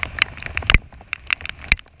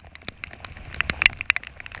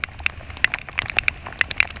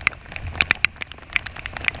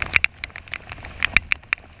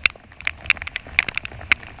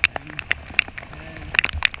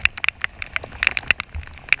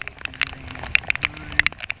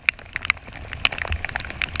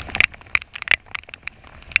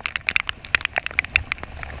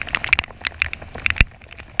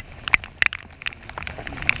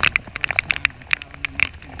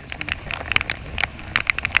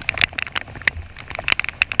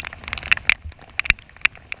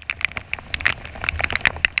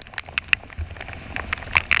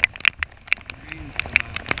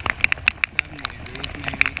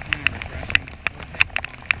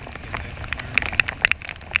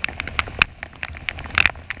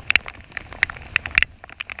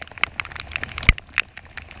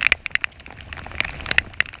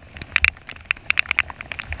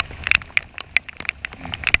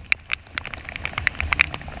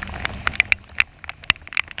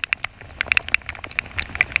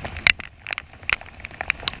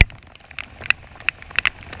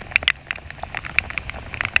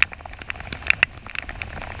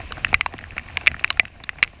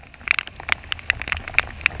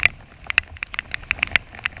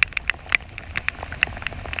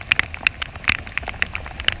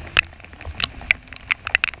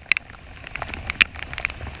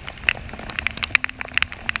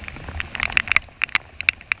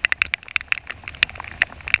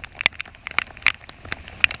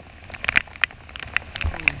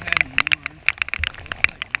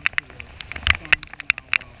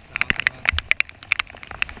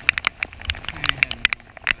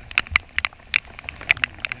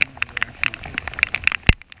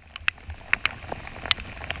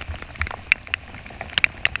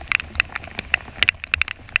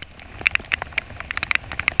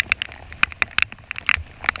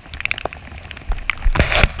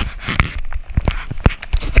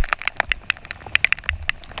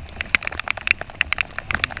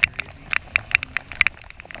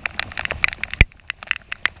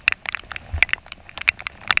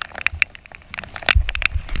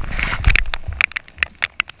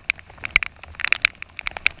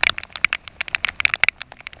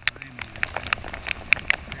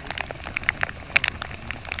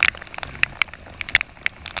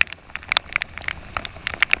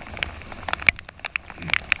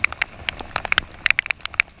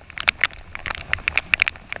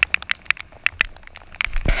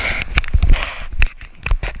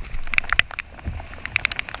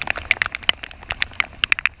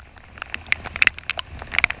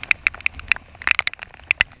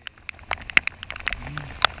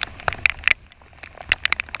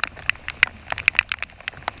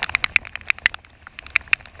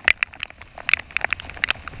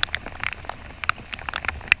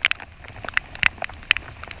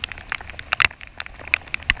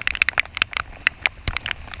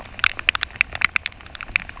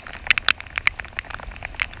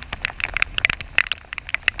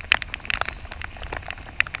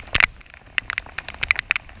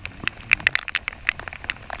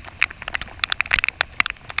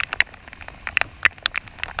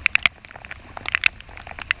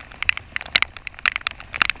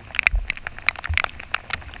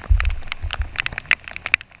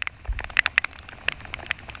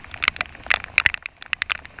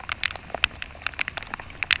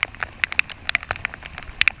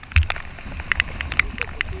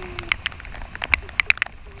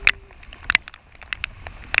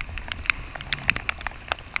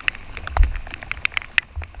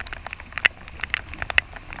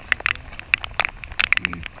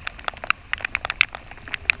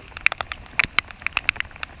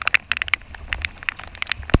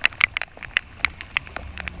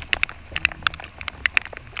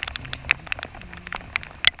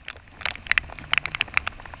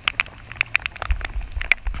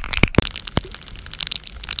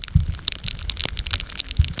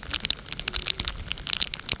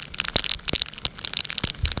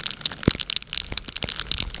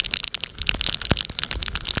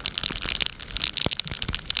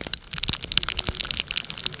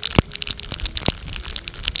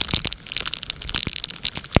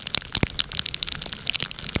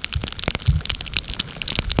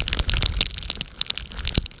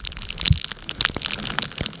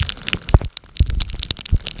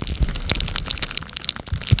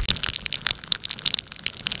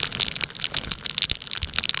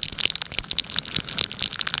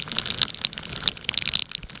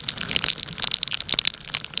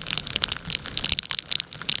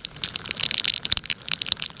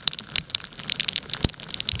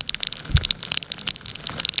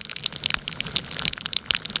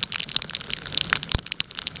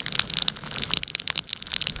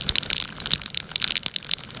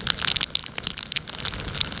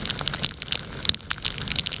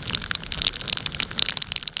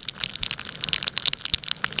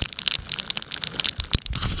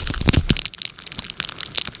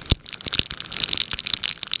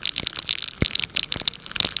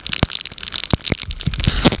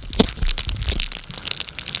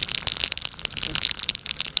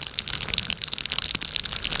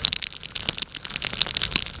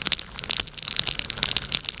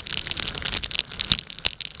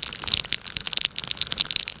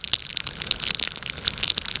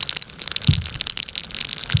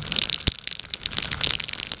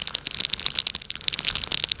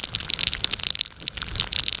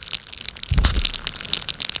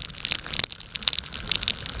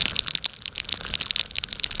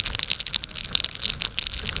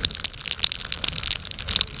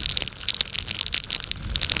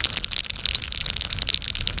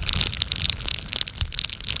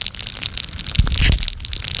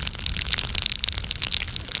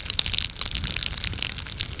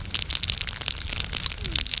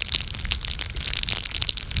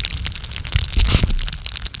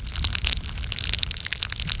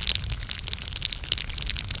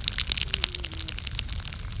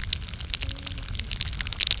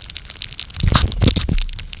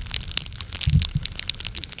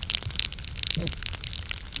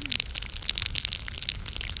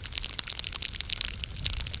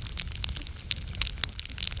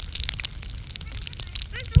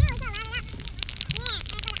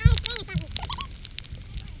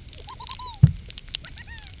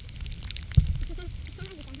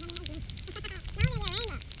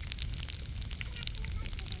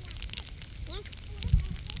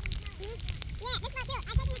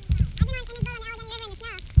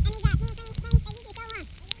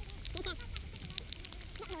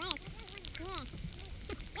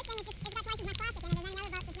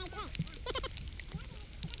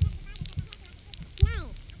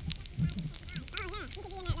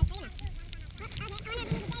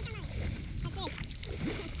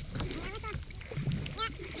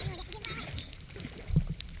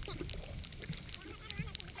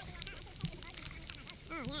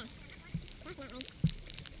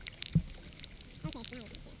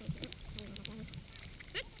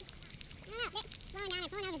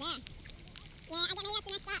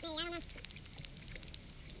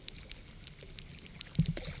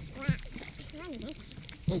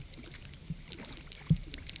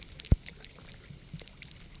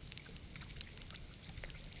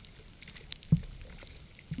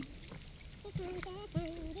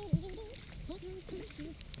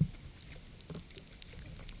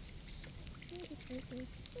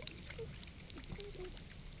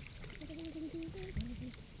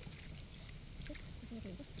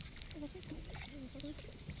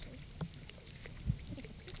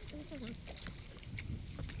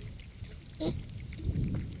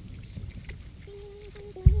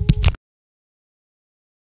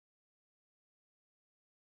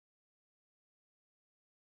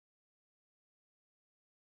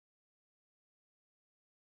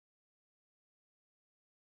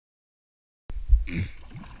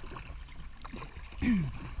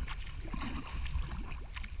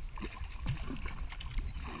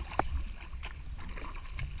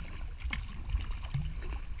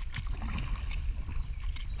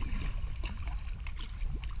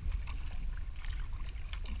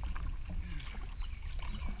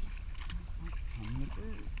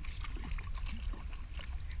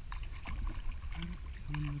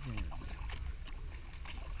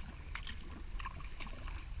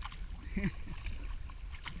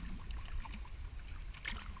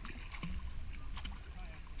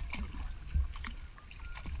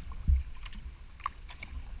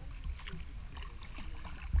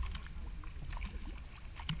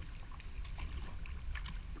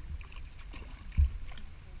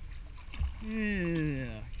Yeah,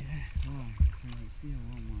 okay. Oh, I guess I can see a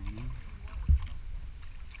little more now.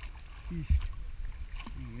 Yeesh.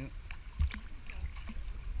 There we go.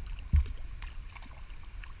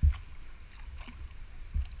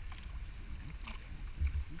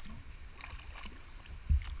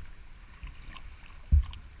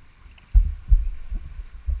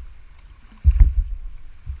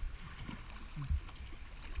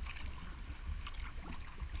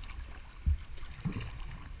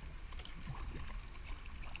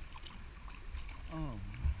 Oh.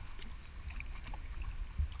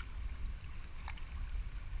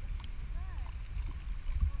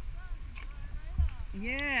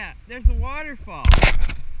 Yeah, there's a waterfall.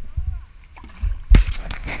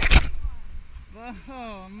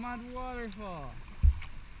 Whoa, a mud waterfall.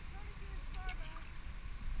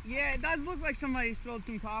 Yeah, it does look like somebody spilled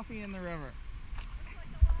some coffee in the river.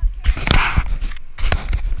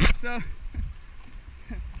 So,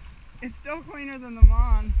 it's still cleaner than the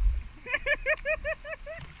Mon.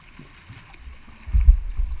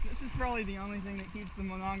 This is probably the only thing that keeps the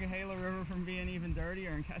Monongahela River from being even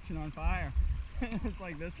dirtier and catching on fire. It's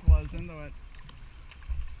like this flows into it.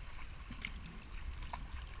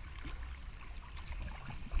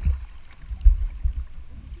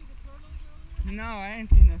 No, I ain't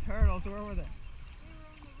seen the turtles. Where were they? They were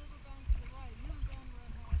on the riverbank to the right. You were down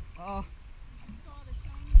where I Oh, you saw the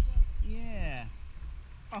shiny disc. yeah.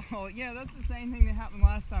 Oh, yeah, that's the same thing that happened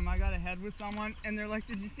last time. I got ahead with someone, and they're like,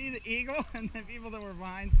 did you see the eagle? And the people that were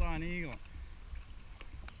behind saw an eagle.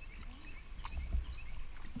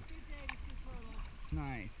 Good day to see turtles.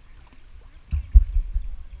 Nice.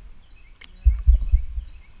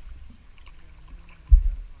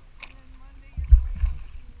 And then Monday you're going out to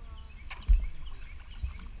Tuesday.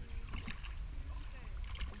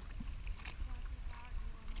 It's not too hot. You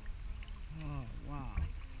want to Oh, wow.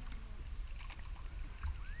 hiking on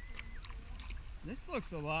the This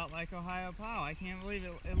looks a lot like Ohio Pow. I can't believe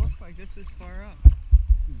it. It looks like this far up.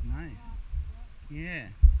 This is nice. Yeah.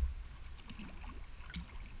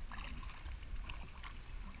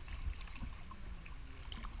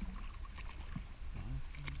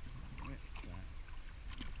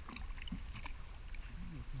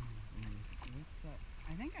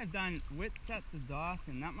 I think I've done Whitset to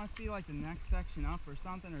Dawson. That must be like the next section up or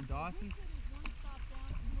something, or Dawson. Whitset is one stop down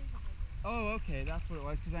from Hazelakers. Oh, okay, that's what it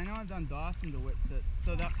was. Because I know I've done Dawson to Whitset.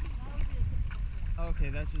 So that. That would be a different one. Okay,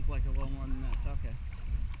 that's just like a little more than this. Okay.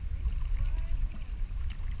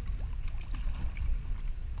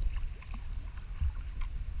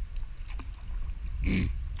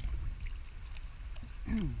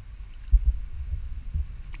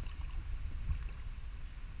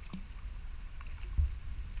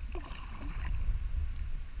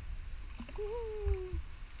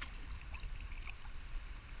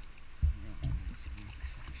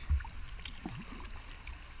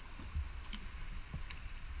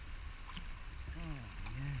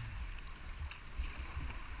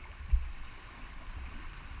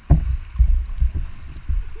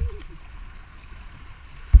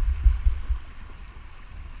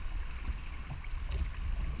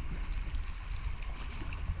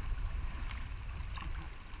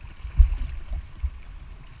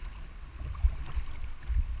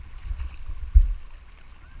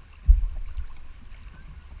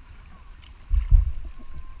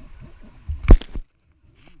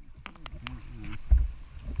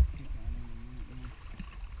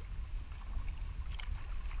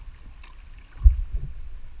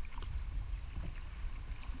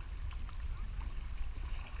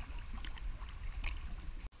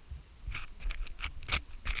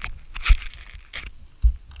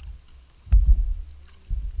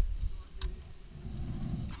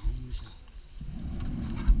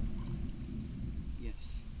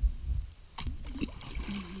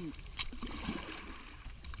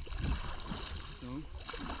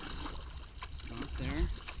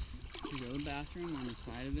 bathroom on the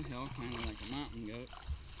side of the hill, kind of like a mountain goat,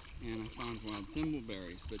 and I found wild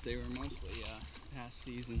thimbleberries, but they were mostly past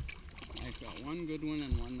season. I got one good one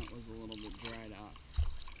and one that was a little bit dried out.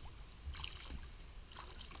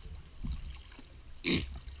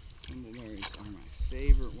 Thimbleberries are my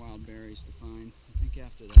favorite wild berries to find. I think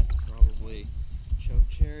after that's probably choke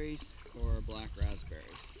cherries or black raspberries.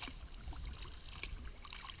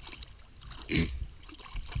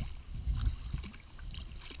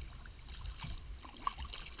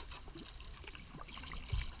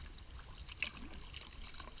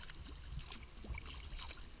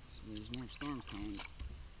 So there's more storms coming.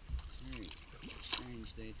 It's a very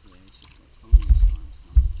strange day today. It's just like so many storms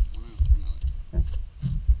coming, one after another.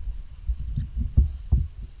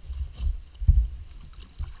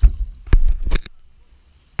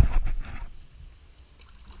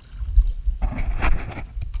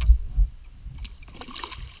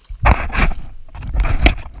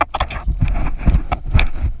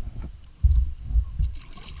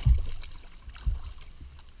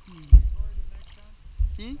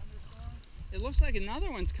 It looks like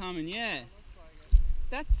another one's coming, yeah.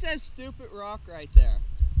 That says Stupid Rock right there.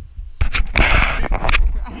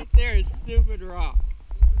 Right there is Stupid Rock.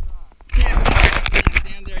 Yeah, if you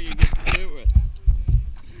stand there, you get stupid.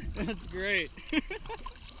 That's great.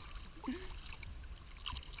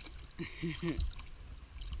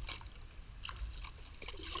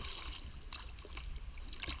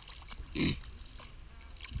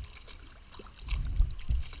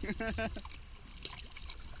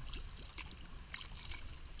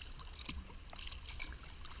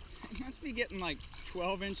 It must be getting like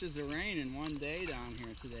 12 inches of rain in one day down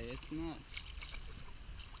here today. It's nuts.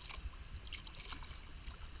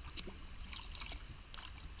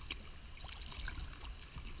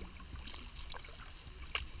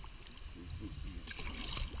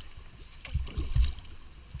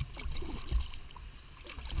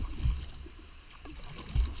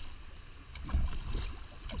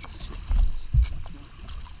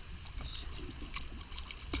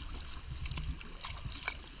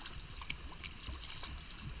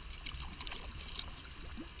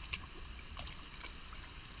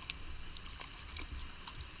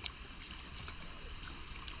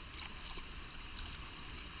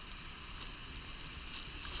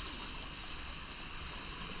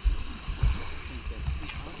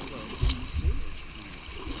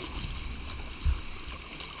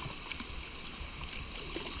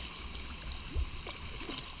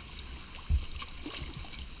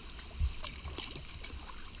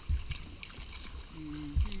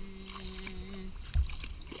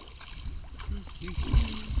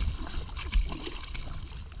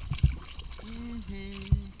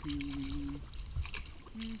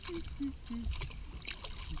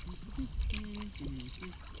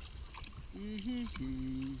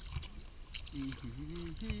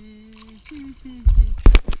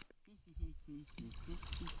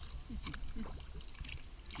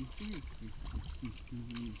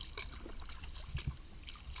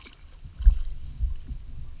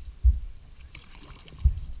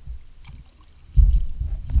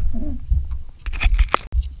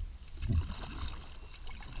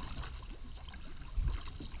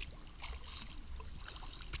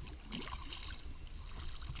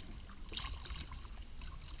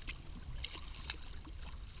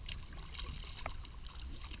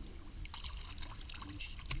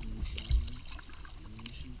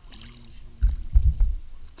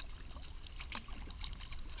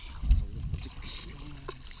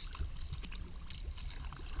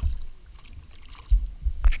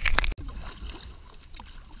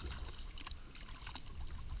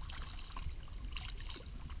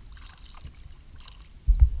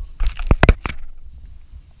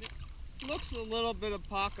 Looks a little bit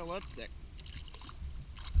apocalyptic.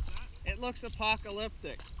 It looks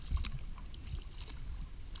apocalyptic.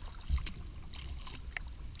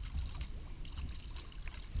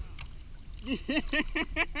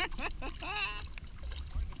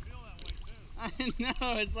 I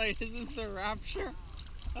know, it's like, is this the rapture?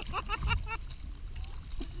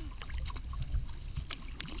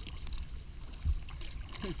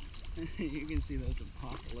 You can see those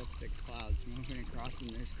apocalyptic clouds moving across and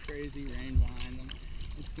there's crazy rain behind them.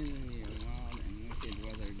 It's going to be a wild and wicked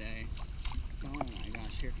weather day. Oh my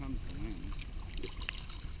gosh, here comes the wind.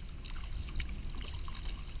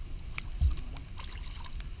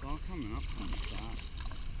 It's all coming up from the south.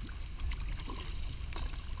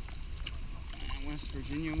 West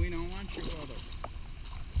Virginia, we don't want your weather.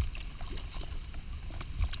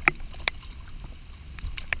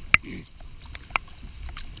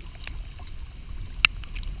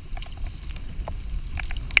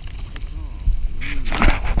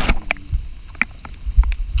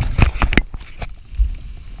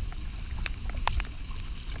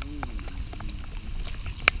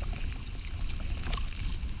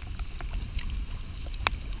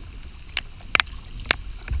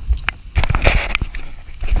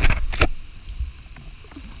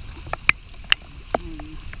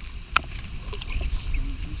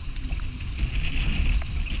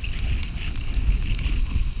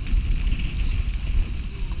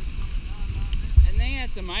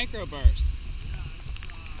 a microburst.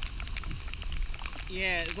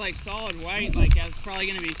 Yeah, it's like solid white, like that's probably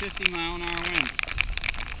going to be 50-mile-an-hour wind.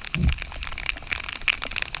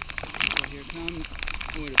 So here comes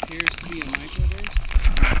what appears to be a microburst.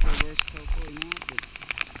 Microburst, hopefully not, but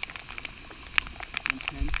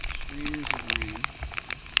intense streamers of rain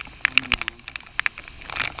coming on.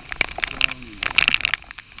 Flowing in.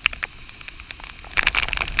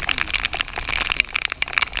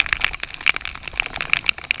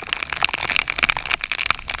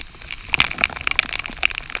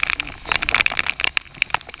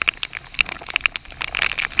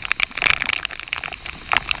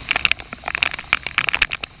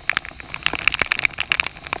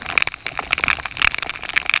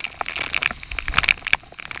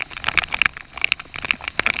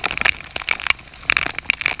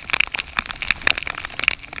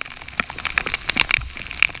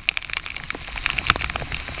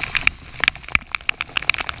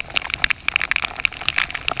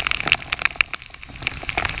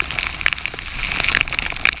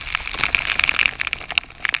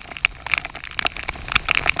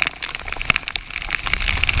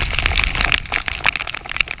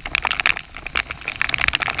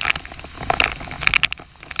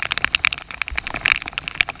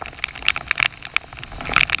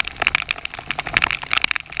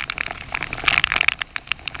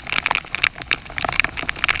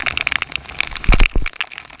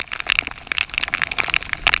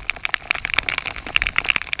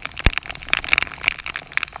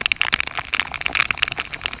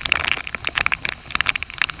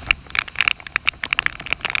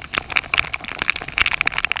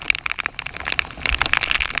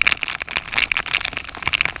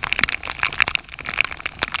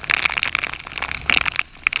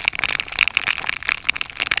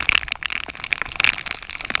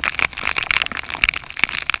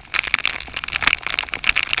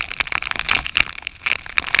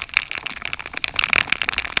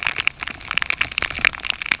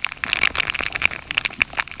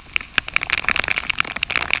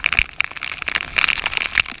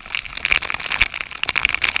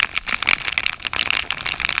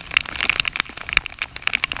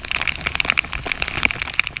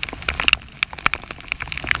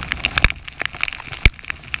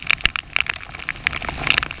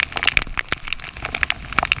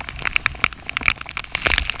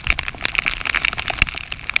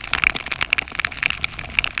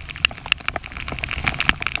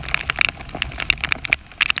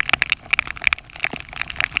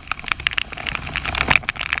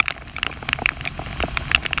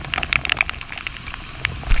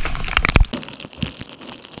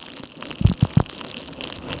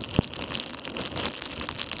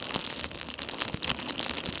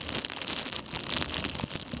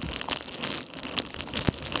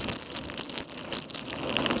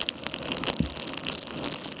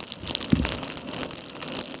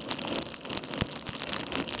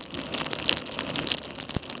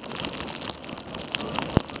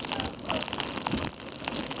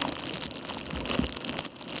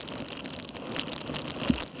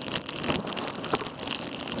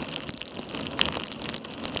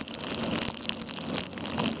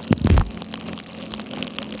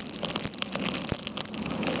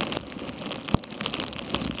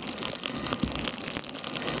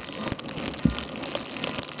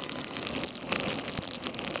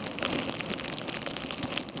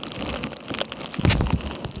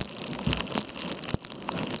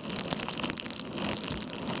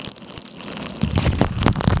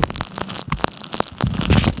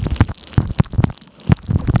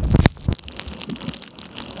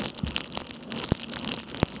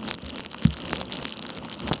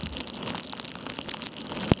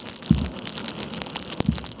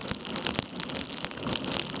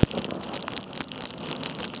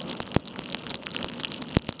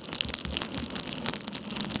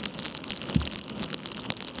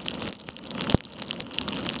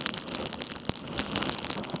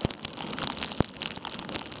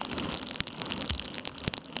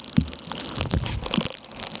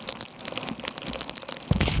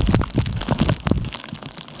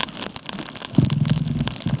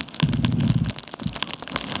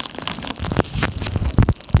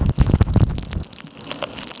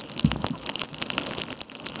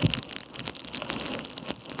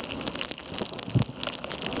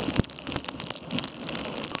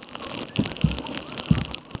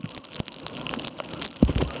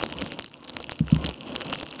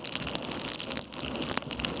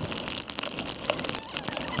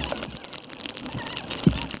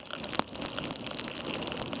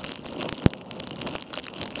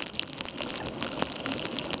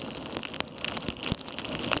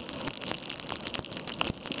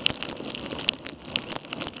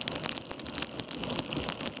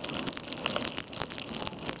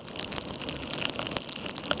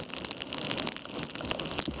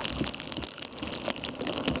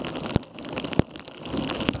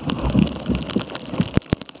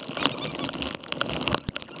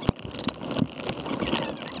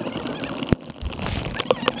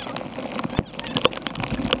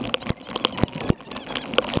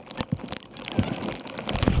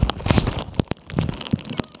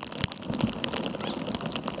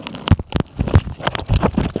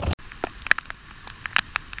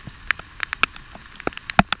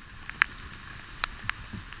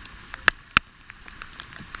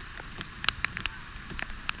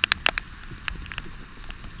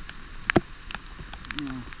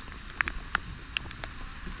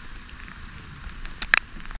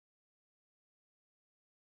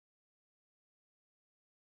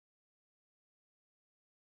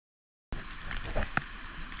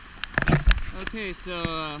 Okay,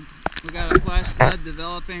 so we got a flash flood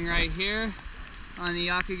developing right here on the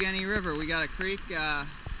Youghiogheny River. We got a creek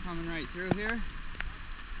coming right through here.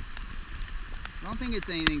 I don't think it's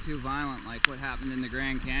anything too violent like what happened in the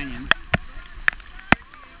Grand Canyon.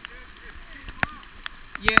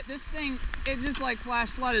 Yeah, this thing, it just like flash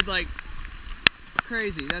flooded like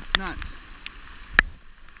crazy. That's nuts.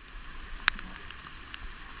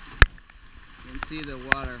 You can see the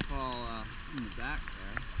waterfall in the back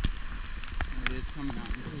there. It is coming out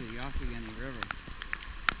into the Youghiogheny River.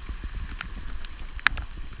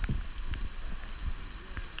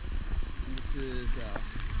 This is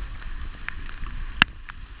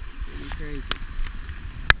pretty crazy.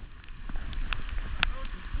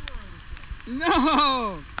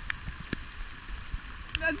 No!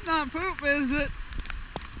 That's not poop, is it?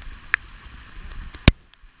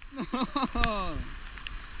 No!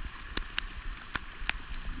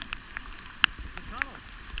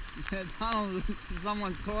 Yeah, tunnel to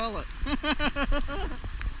someone's toilet.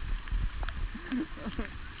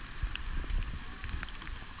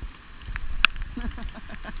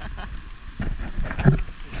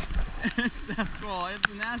 It's cesspool. It's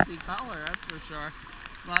a nasty color, that's for sure.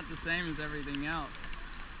 It's not the same as everything else.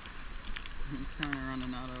 It's kind of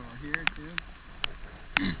running out over here too.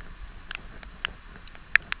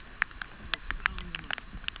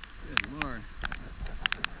 Good Lord.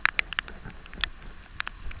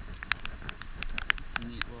 Just a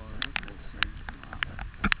neat little ripples here.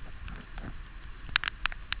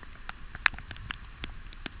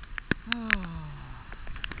 Wow.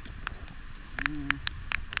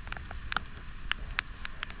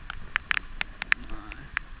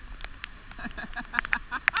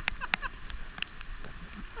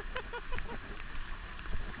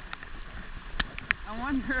 I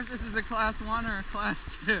wonder if this is a class 1 or a class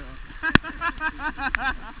 2.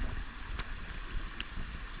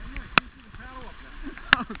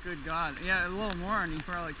 Oh, good God. Yeah, a little more and you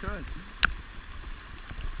probably could.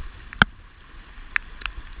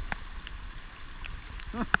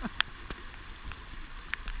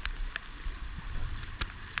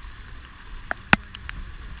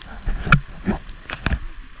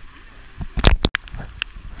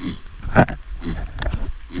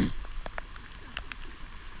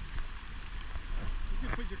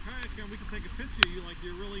 We can take a picture of you like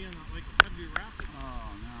you're really in a heavy rapid.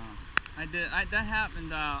 Oh no, that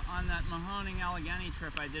happened on that Mahoning Youghiogheny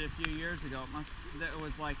trip I did a few years ago. It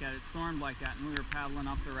was like that. It stormed like that, and we were paddling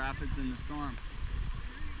up the rapids in the storm.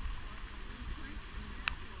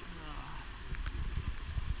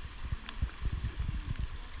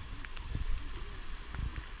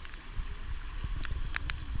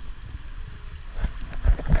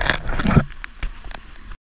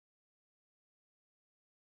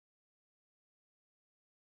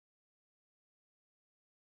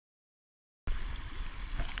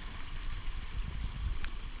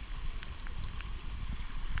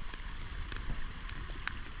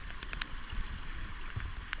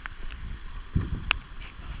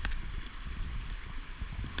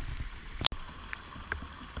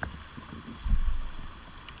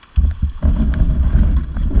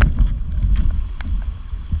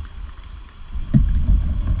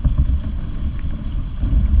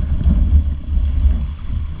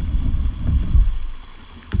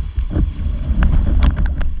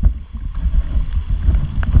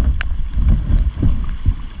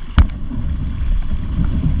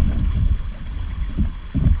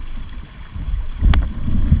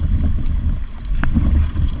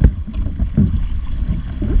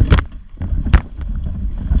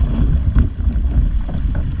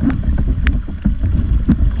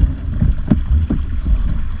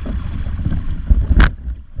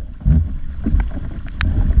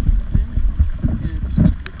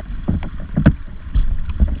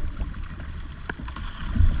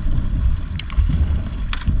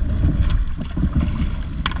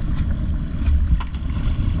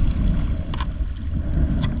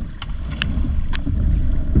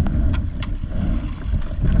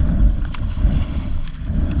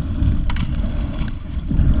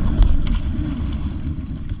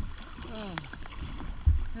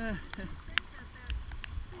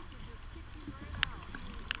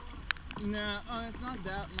 No, oh, it's not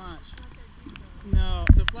that much. No,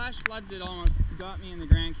 the flash flood that almost got me in the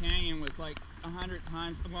Grand Canyon was like 100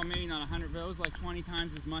 times, well maybe not 100, but it was like 20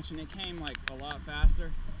 times as much, and it came like a lot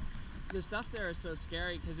faster. The stuff there is so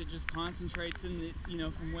scary because it just concentrates in the, you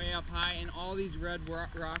know, from way up high, and all these red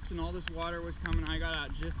rocks and all this water was coming. I got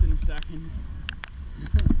out just in a second.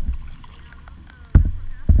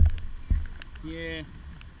 Yeah.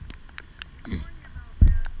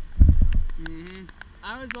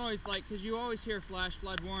 I was always like, because you always hear flash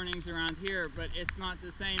flood warnings around here, but it's not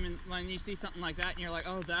the same. And when you see something like that, and you're like,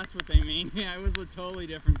 oh, that's what they mean. Yeah, it was a totally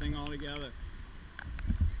different thing altogether.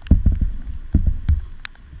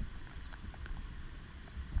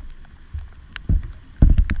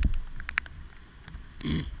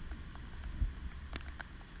 There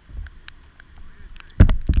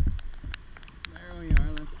we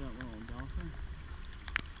are. That's that little Dawson.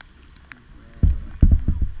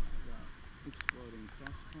 Exploding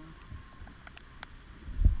Ciccone.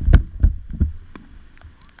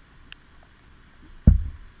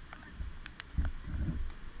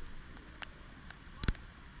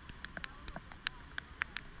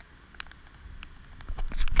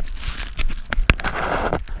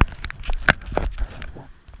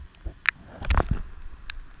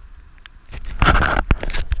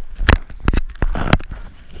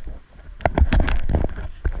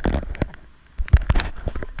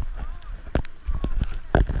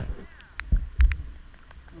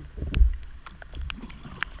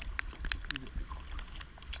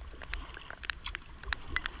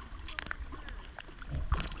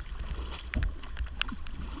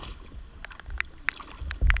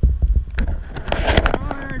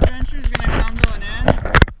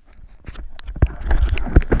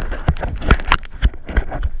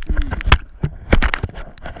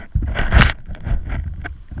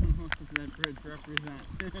 Represent.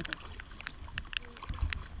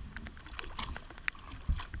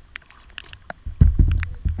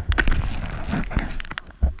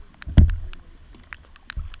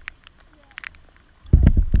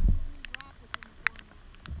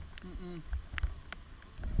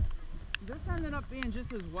 This ended up being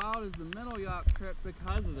just as wild as the middle yacht trip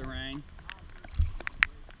because of the rain.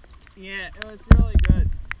 Yeah, it was really good.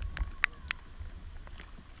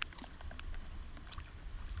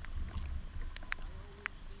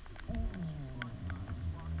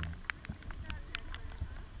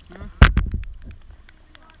 Huh?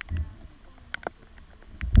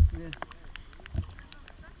 Yeah.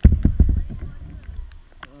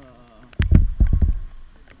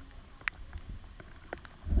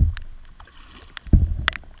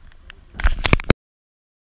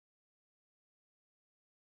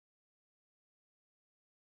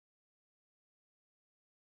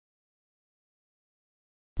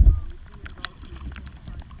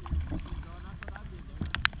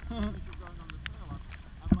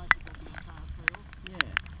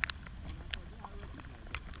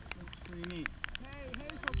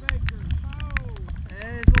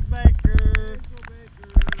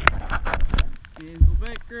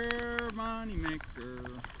 Hazelbaker, money maker.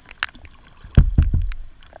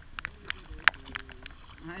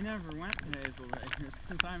 I never went to Hazelakers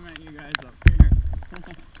because I met you guys up here.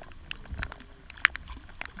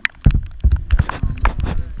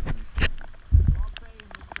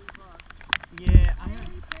 Yeah, I'm gonna...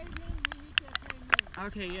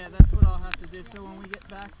 Okay, yeah, that's what I'll have to do. So when we get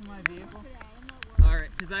back to my vehicle...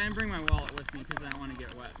 Alright, because I didn't bring my wallet with me because I don't want to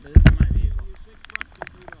get wet, but it's in my vehicle.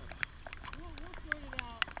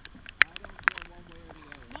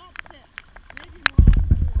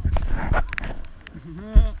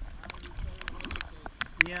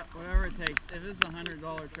 Yeah, whatever it takes. If it's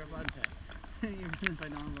 $100 trip, I'd pay. Even if I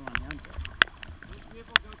don't have the money, I'd pay. Most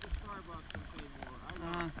people go to Starbucks and pay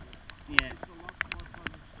more. Yeah. It's a lot more fun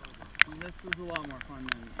than Starbucks. This was a lot more fun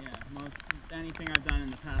than, most anything I've done in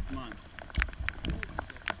the past month.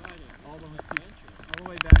 All the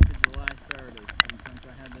way back to July 3rd has been since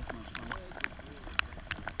I had this much fun.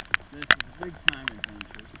 This is big time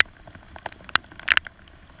adventures.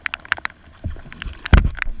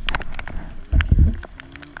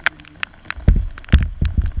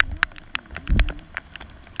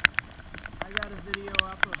 I got a video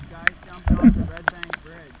up of guys jumping off the Red Bank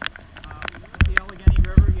Bridge. The Youghiogheny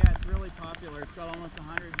River, yeah, it's really popular. It's got almost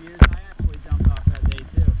 100 views. I actually jumped off that day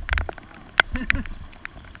too. Wow.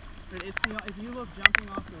 But it's if you look jumping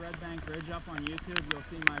off the Red Bank Bridge up on YouTube, you'll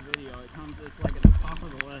see my video. It's like at the top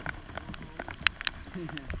of the list.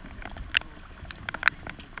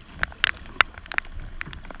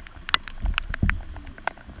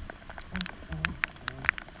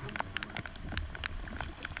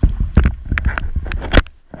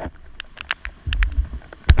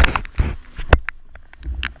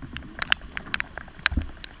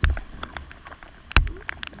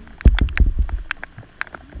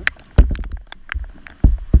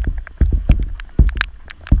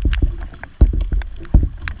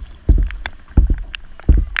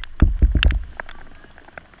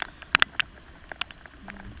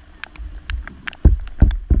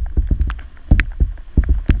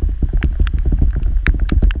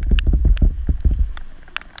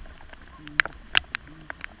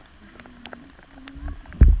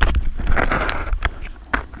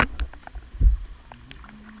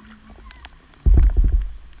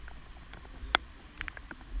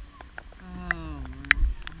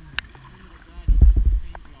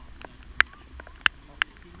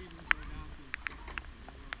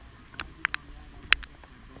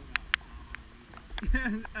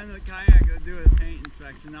 And the kayak would do a paint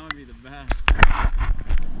inspection. That would be the best.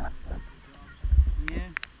 Yeah.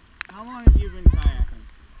 How long have you been kayaking?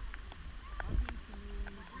 I've been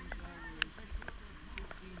canoeing since I was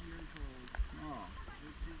 15 years old. Oh.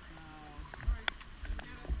 Which is now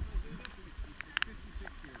 56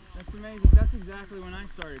 years. That's amazing. That's exactly when I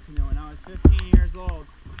started canoeing. I was 15 years old,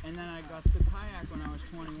 and then I got the kayak when I was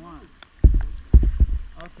 21.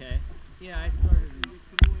 Okay. Yeah, I started in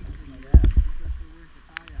Canoeing for my years dad. because there weren't the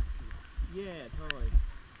kayaks here. Yeah, totally.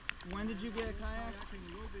 When did you get a kayak? Kayaking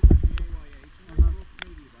a little bit with the AYH, and I'm a little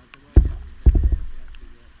snooty about the way you have to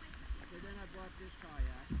do it. So then I bought this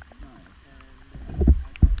kayak, Nice. and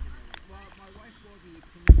I thought, well, my wife bought me a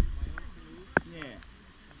canoe, my own canoe. Yeah.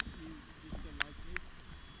 She just didn't like me.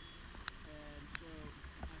 And so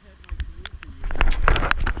I had my canoe for years.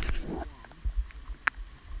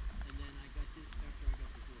 And then I got this after I got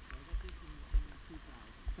divorced. So I got this in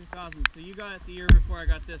 2000. 2000. So you got it the year before I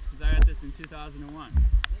got this, because I got this in 2001.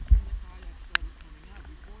 That's when the kayaks started coming out.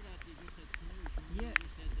 Before that, they just had canoes. Yeah. They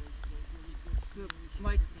just had those really good So, canoes and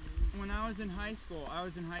like, other canoes. when I was in high school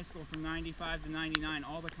from 95 to 99,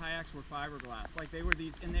 all the kayaks were fiberglass. Like they were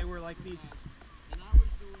these, and they were like these. And I was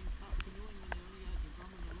doing canoeing when they only had the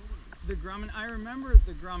Grumman aluminum. The Grumman, I remember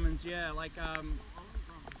the Grummans, yeah. Like Only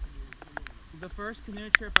Grumman canoes, aluminum. the first canoe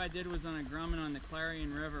trip I did was on a Grumman on the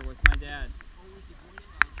Clarion River with my dad. Always the Boy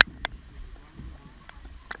Scouts canoes with the Grumman aluminum.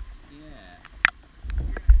 Yeah.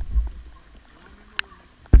 And I remember when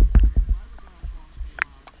the fiberglass ones came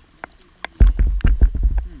out, these days in the 80s.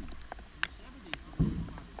 Hmm. In the 70s, there were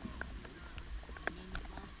fiberglass canoes. And then the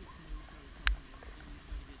plastic canoes started coming in,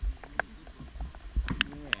 and then you started getting these really good ones.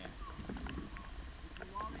 Yeah. But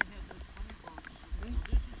while they had those funny boats,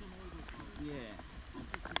 this is an older boat. Yeah. This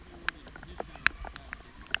is before this kind of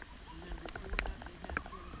plastic. And then before that, they had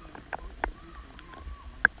sort of boats that used to move,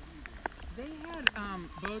 like gummy bears. They had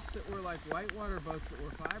boats that were like whitewater boats that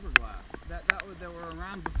were fiberglass. That were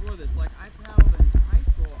around before this. Like I paddled in high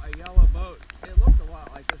school a yellow boat. It looked a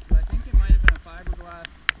lot like this, but I think it might have been a fiberglass,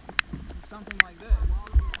 something like this. While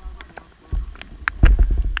they were fiberglass boats,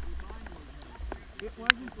 the design was nice. It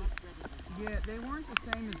wasn't. Much better design. Yeah, they weren't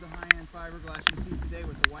the same as the high-end fiberglass you see today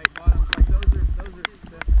with the white bottoms. Like those are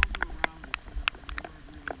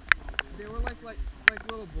they were like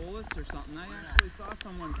little bullets or something. I actually saw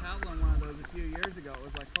someone paddling one of those a few years ago. It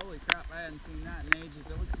was like, holy crap, I hadn't seen that in ages.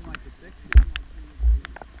 It was from like the 60s.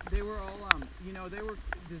 They were all, they were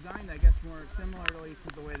designed, I guess, more similarly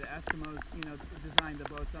to the way the Eskimos, designed the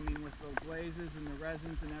boats. I mean, with the glazes and the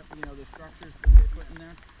resins and, the structures that they put in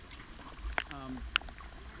there.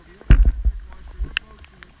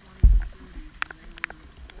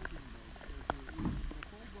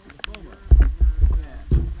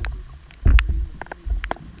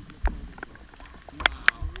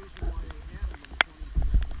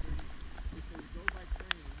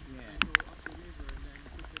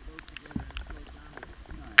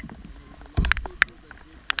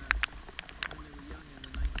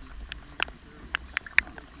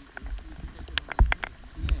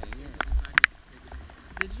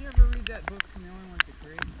 Did you ever read that book, Canoeing with the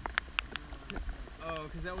Creek? Oh,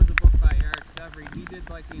 because that was a book by Eric Severy. He did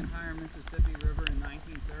like the entire Mississippi River in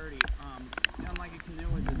 1930 on like a canoe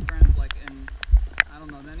with his friends. And I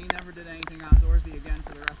don't know. Then he never did anything outdoorsy again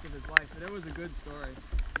for the rest of his life. But it was a good story.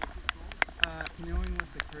 Canoeing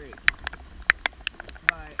with the Creek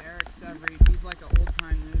by Eric Severy. He's like an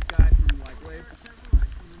old-time news guy from like way.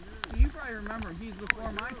 So you probably remember him. He's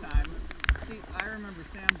before my time. See, I remember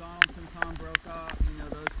Sam Donaldson, Tom Brokaw,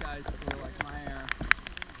 those guys were like my era.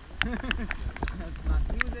 That's nuts.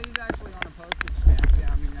 He's actually on a postage stamp,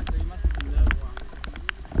 yeah, so he must have been dead a while.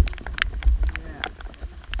 Yeah.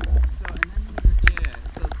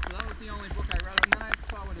 So that was the only book I read, and then I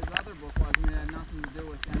saw what his other book was, and it had nothing to do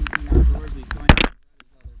with anything outdoorsy, so I never read his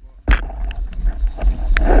other book.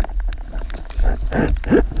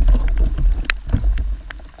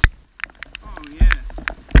 Oh, yeah.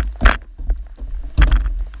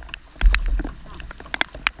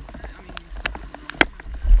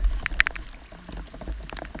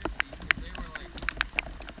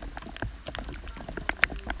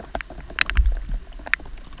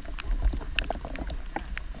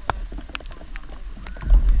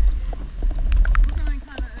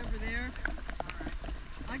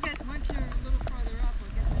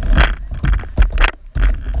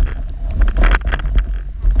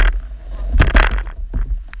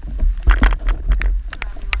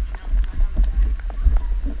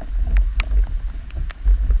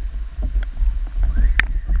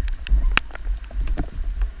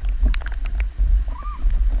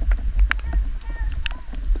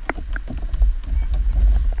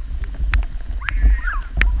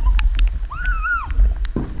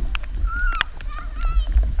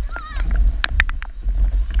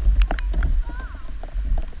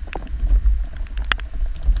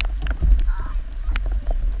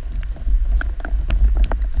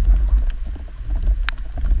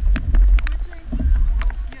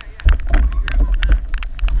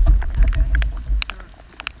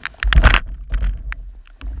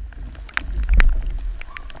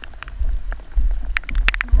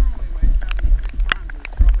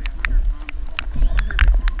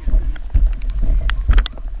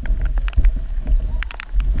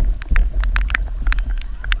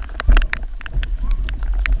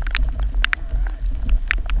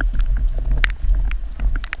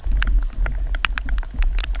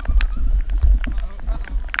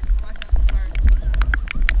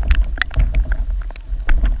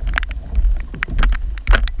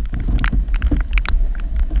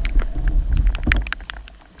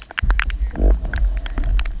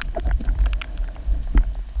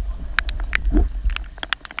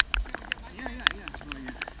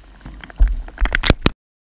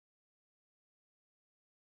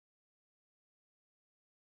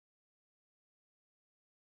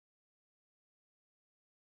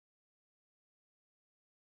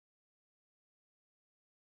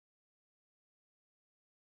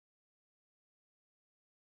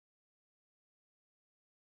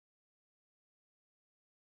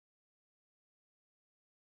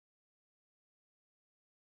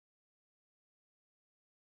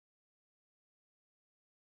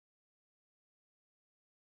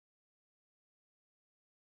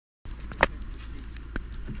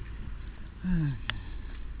 We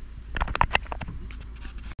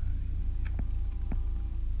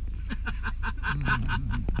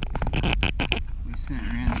sent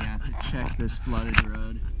Randy out to check this flooded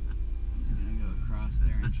road. He's gonna go across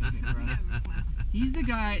there and check it for us. He's the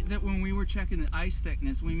guy that when we were checking the ice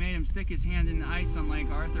thickness, we made him stick his hand in the ice on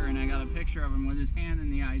Lake Arthur, and I got a picture of him with his hand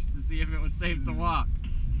in the ice to see if it was safe to walk.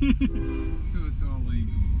 So it's all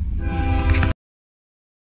legal.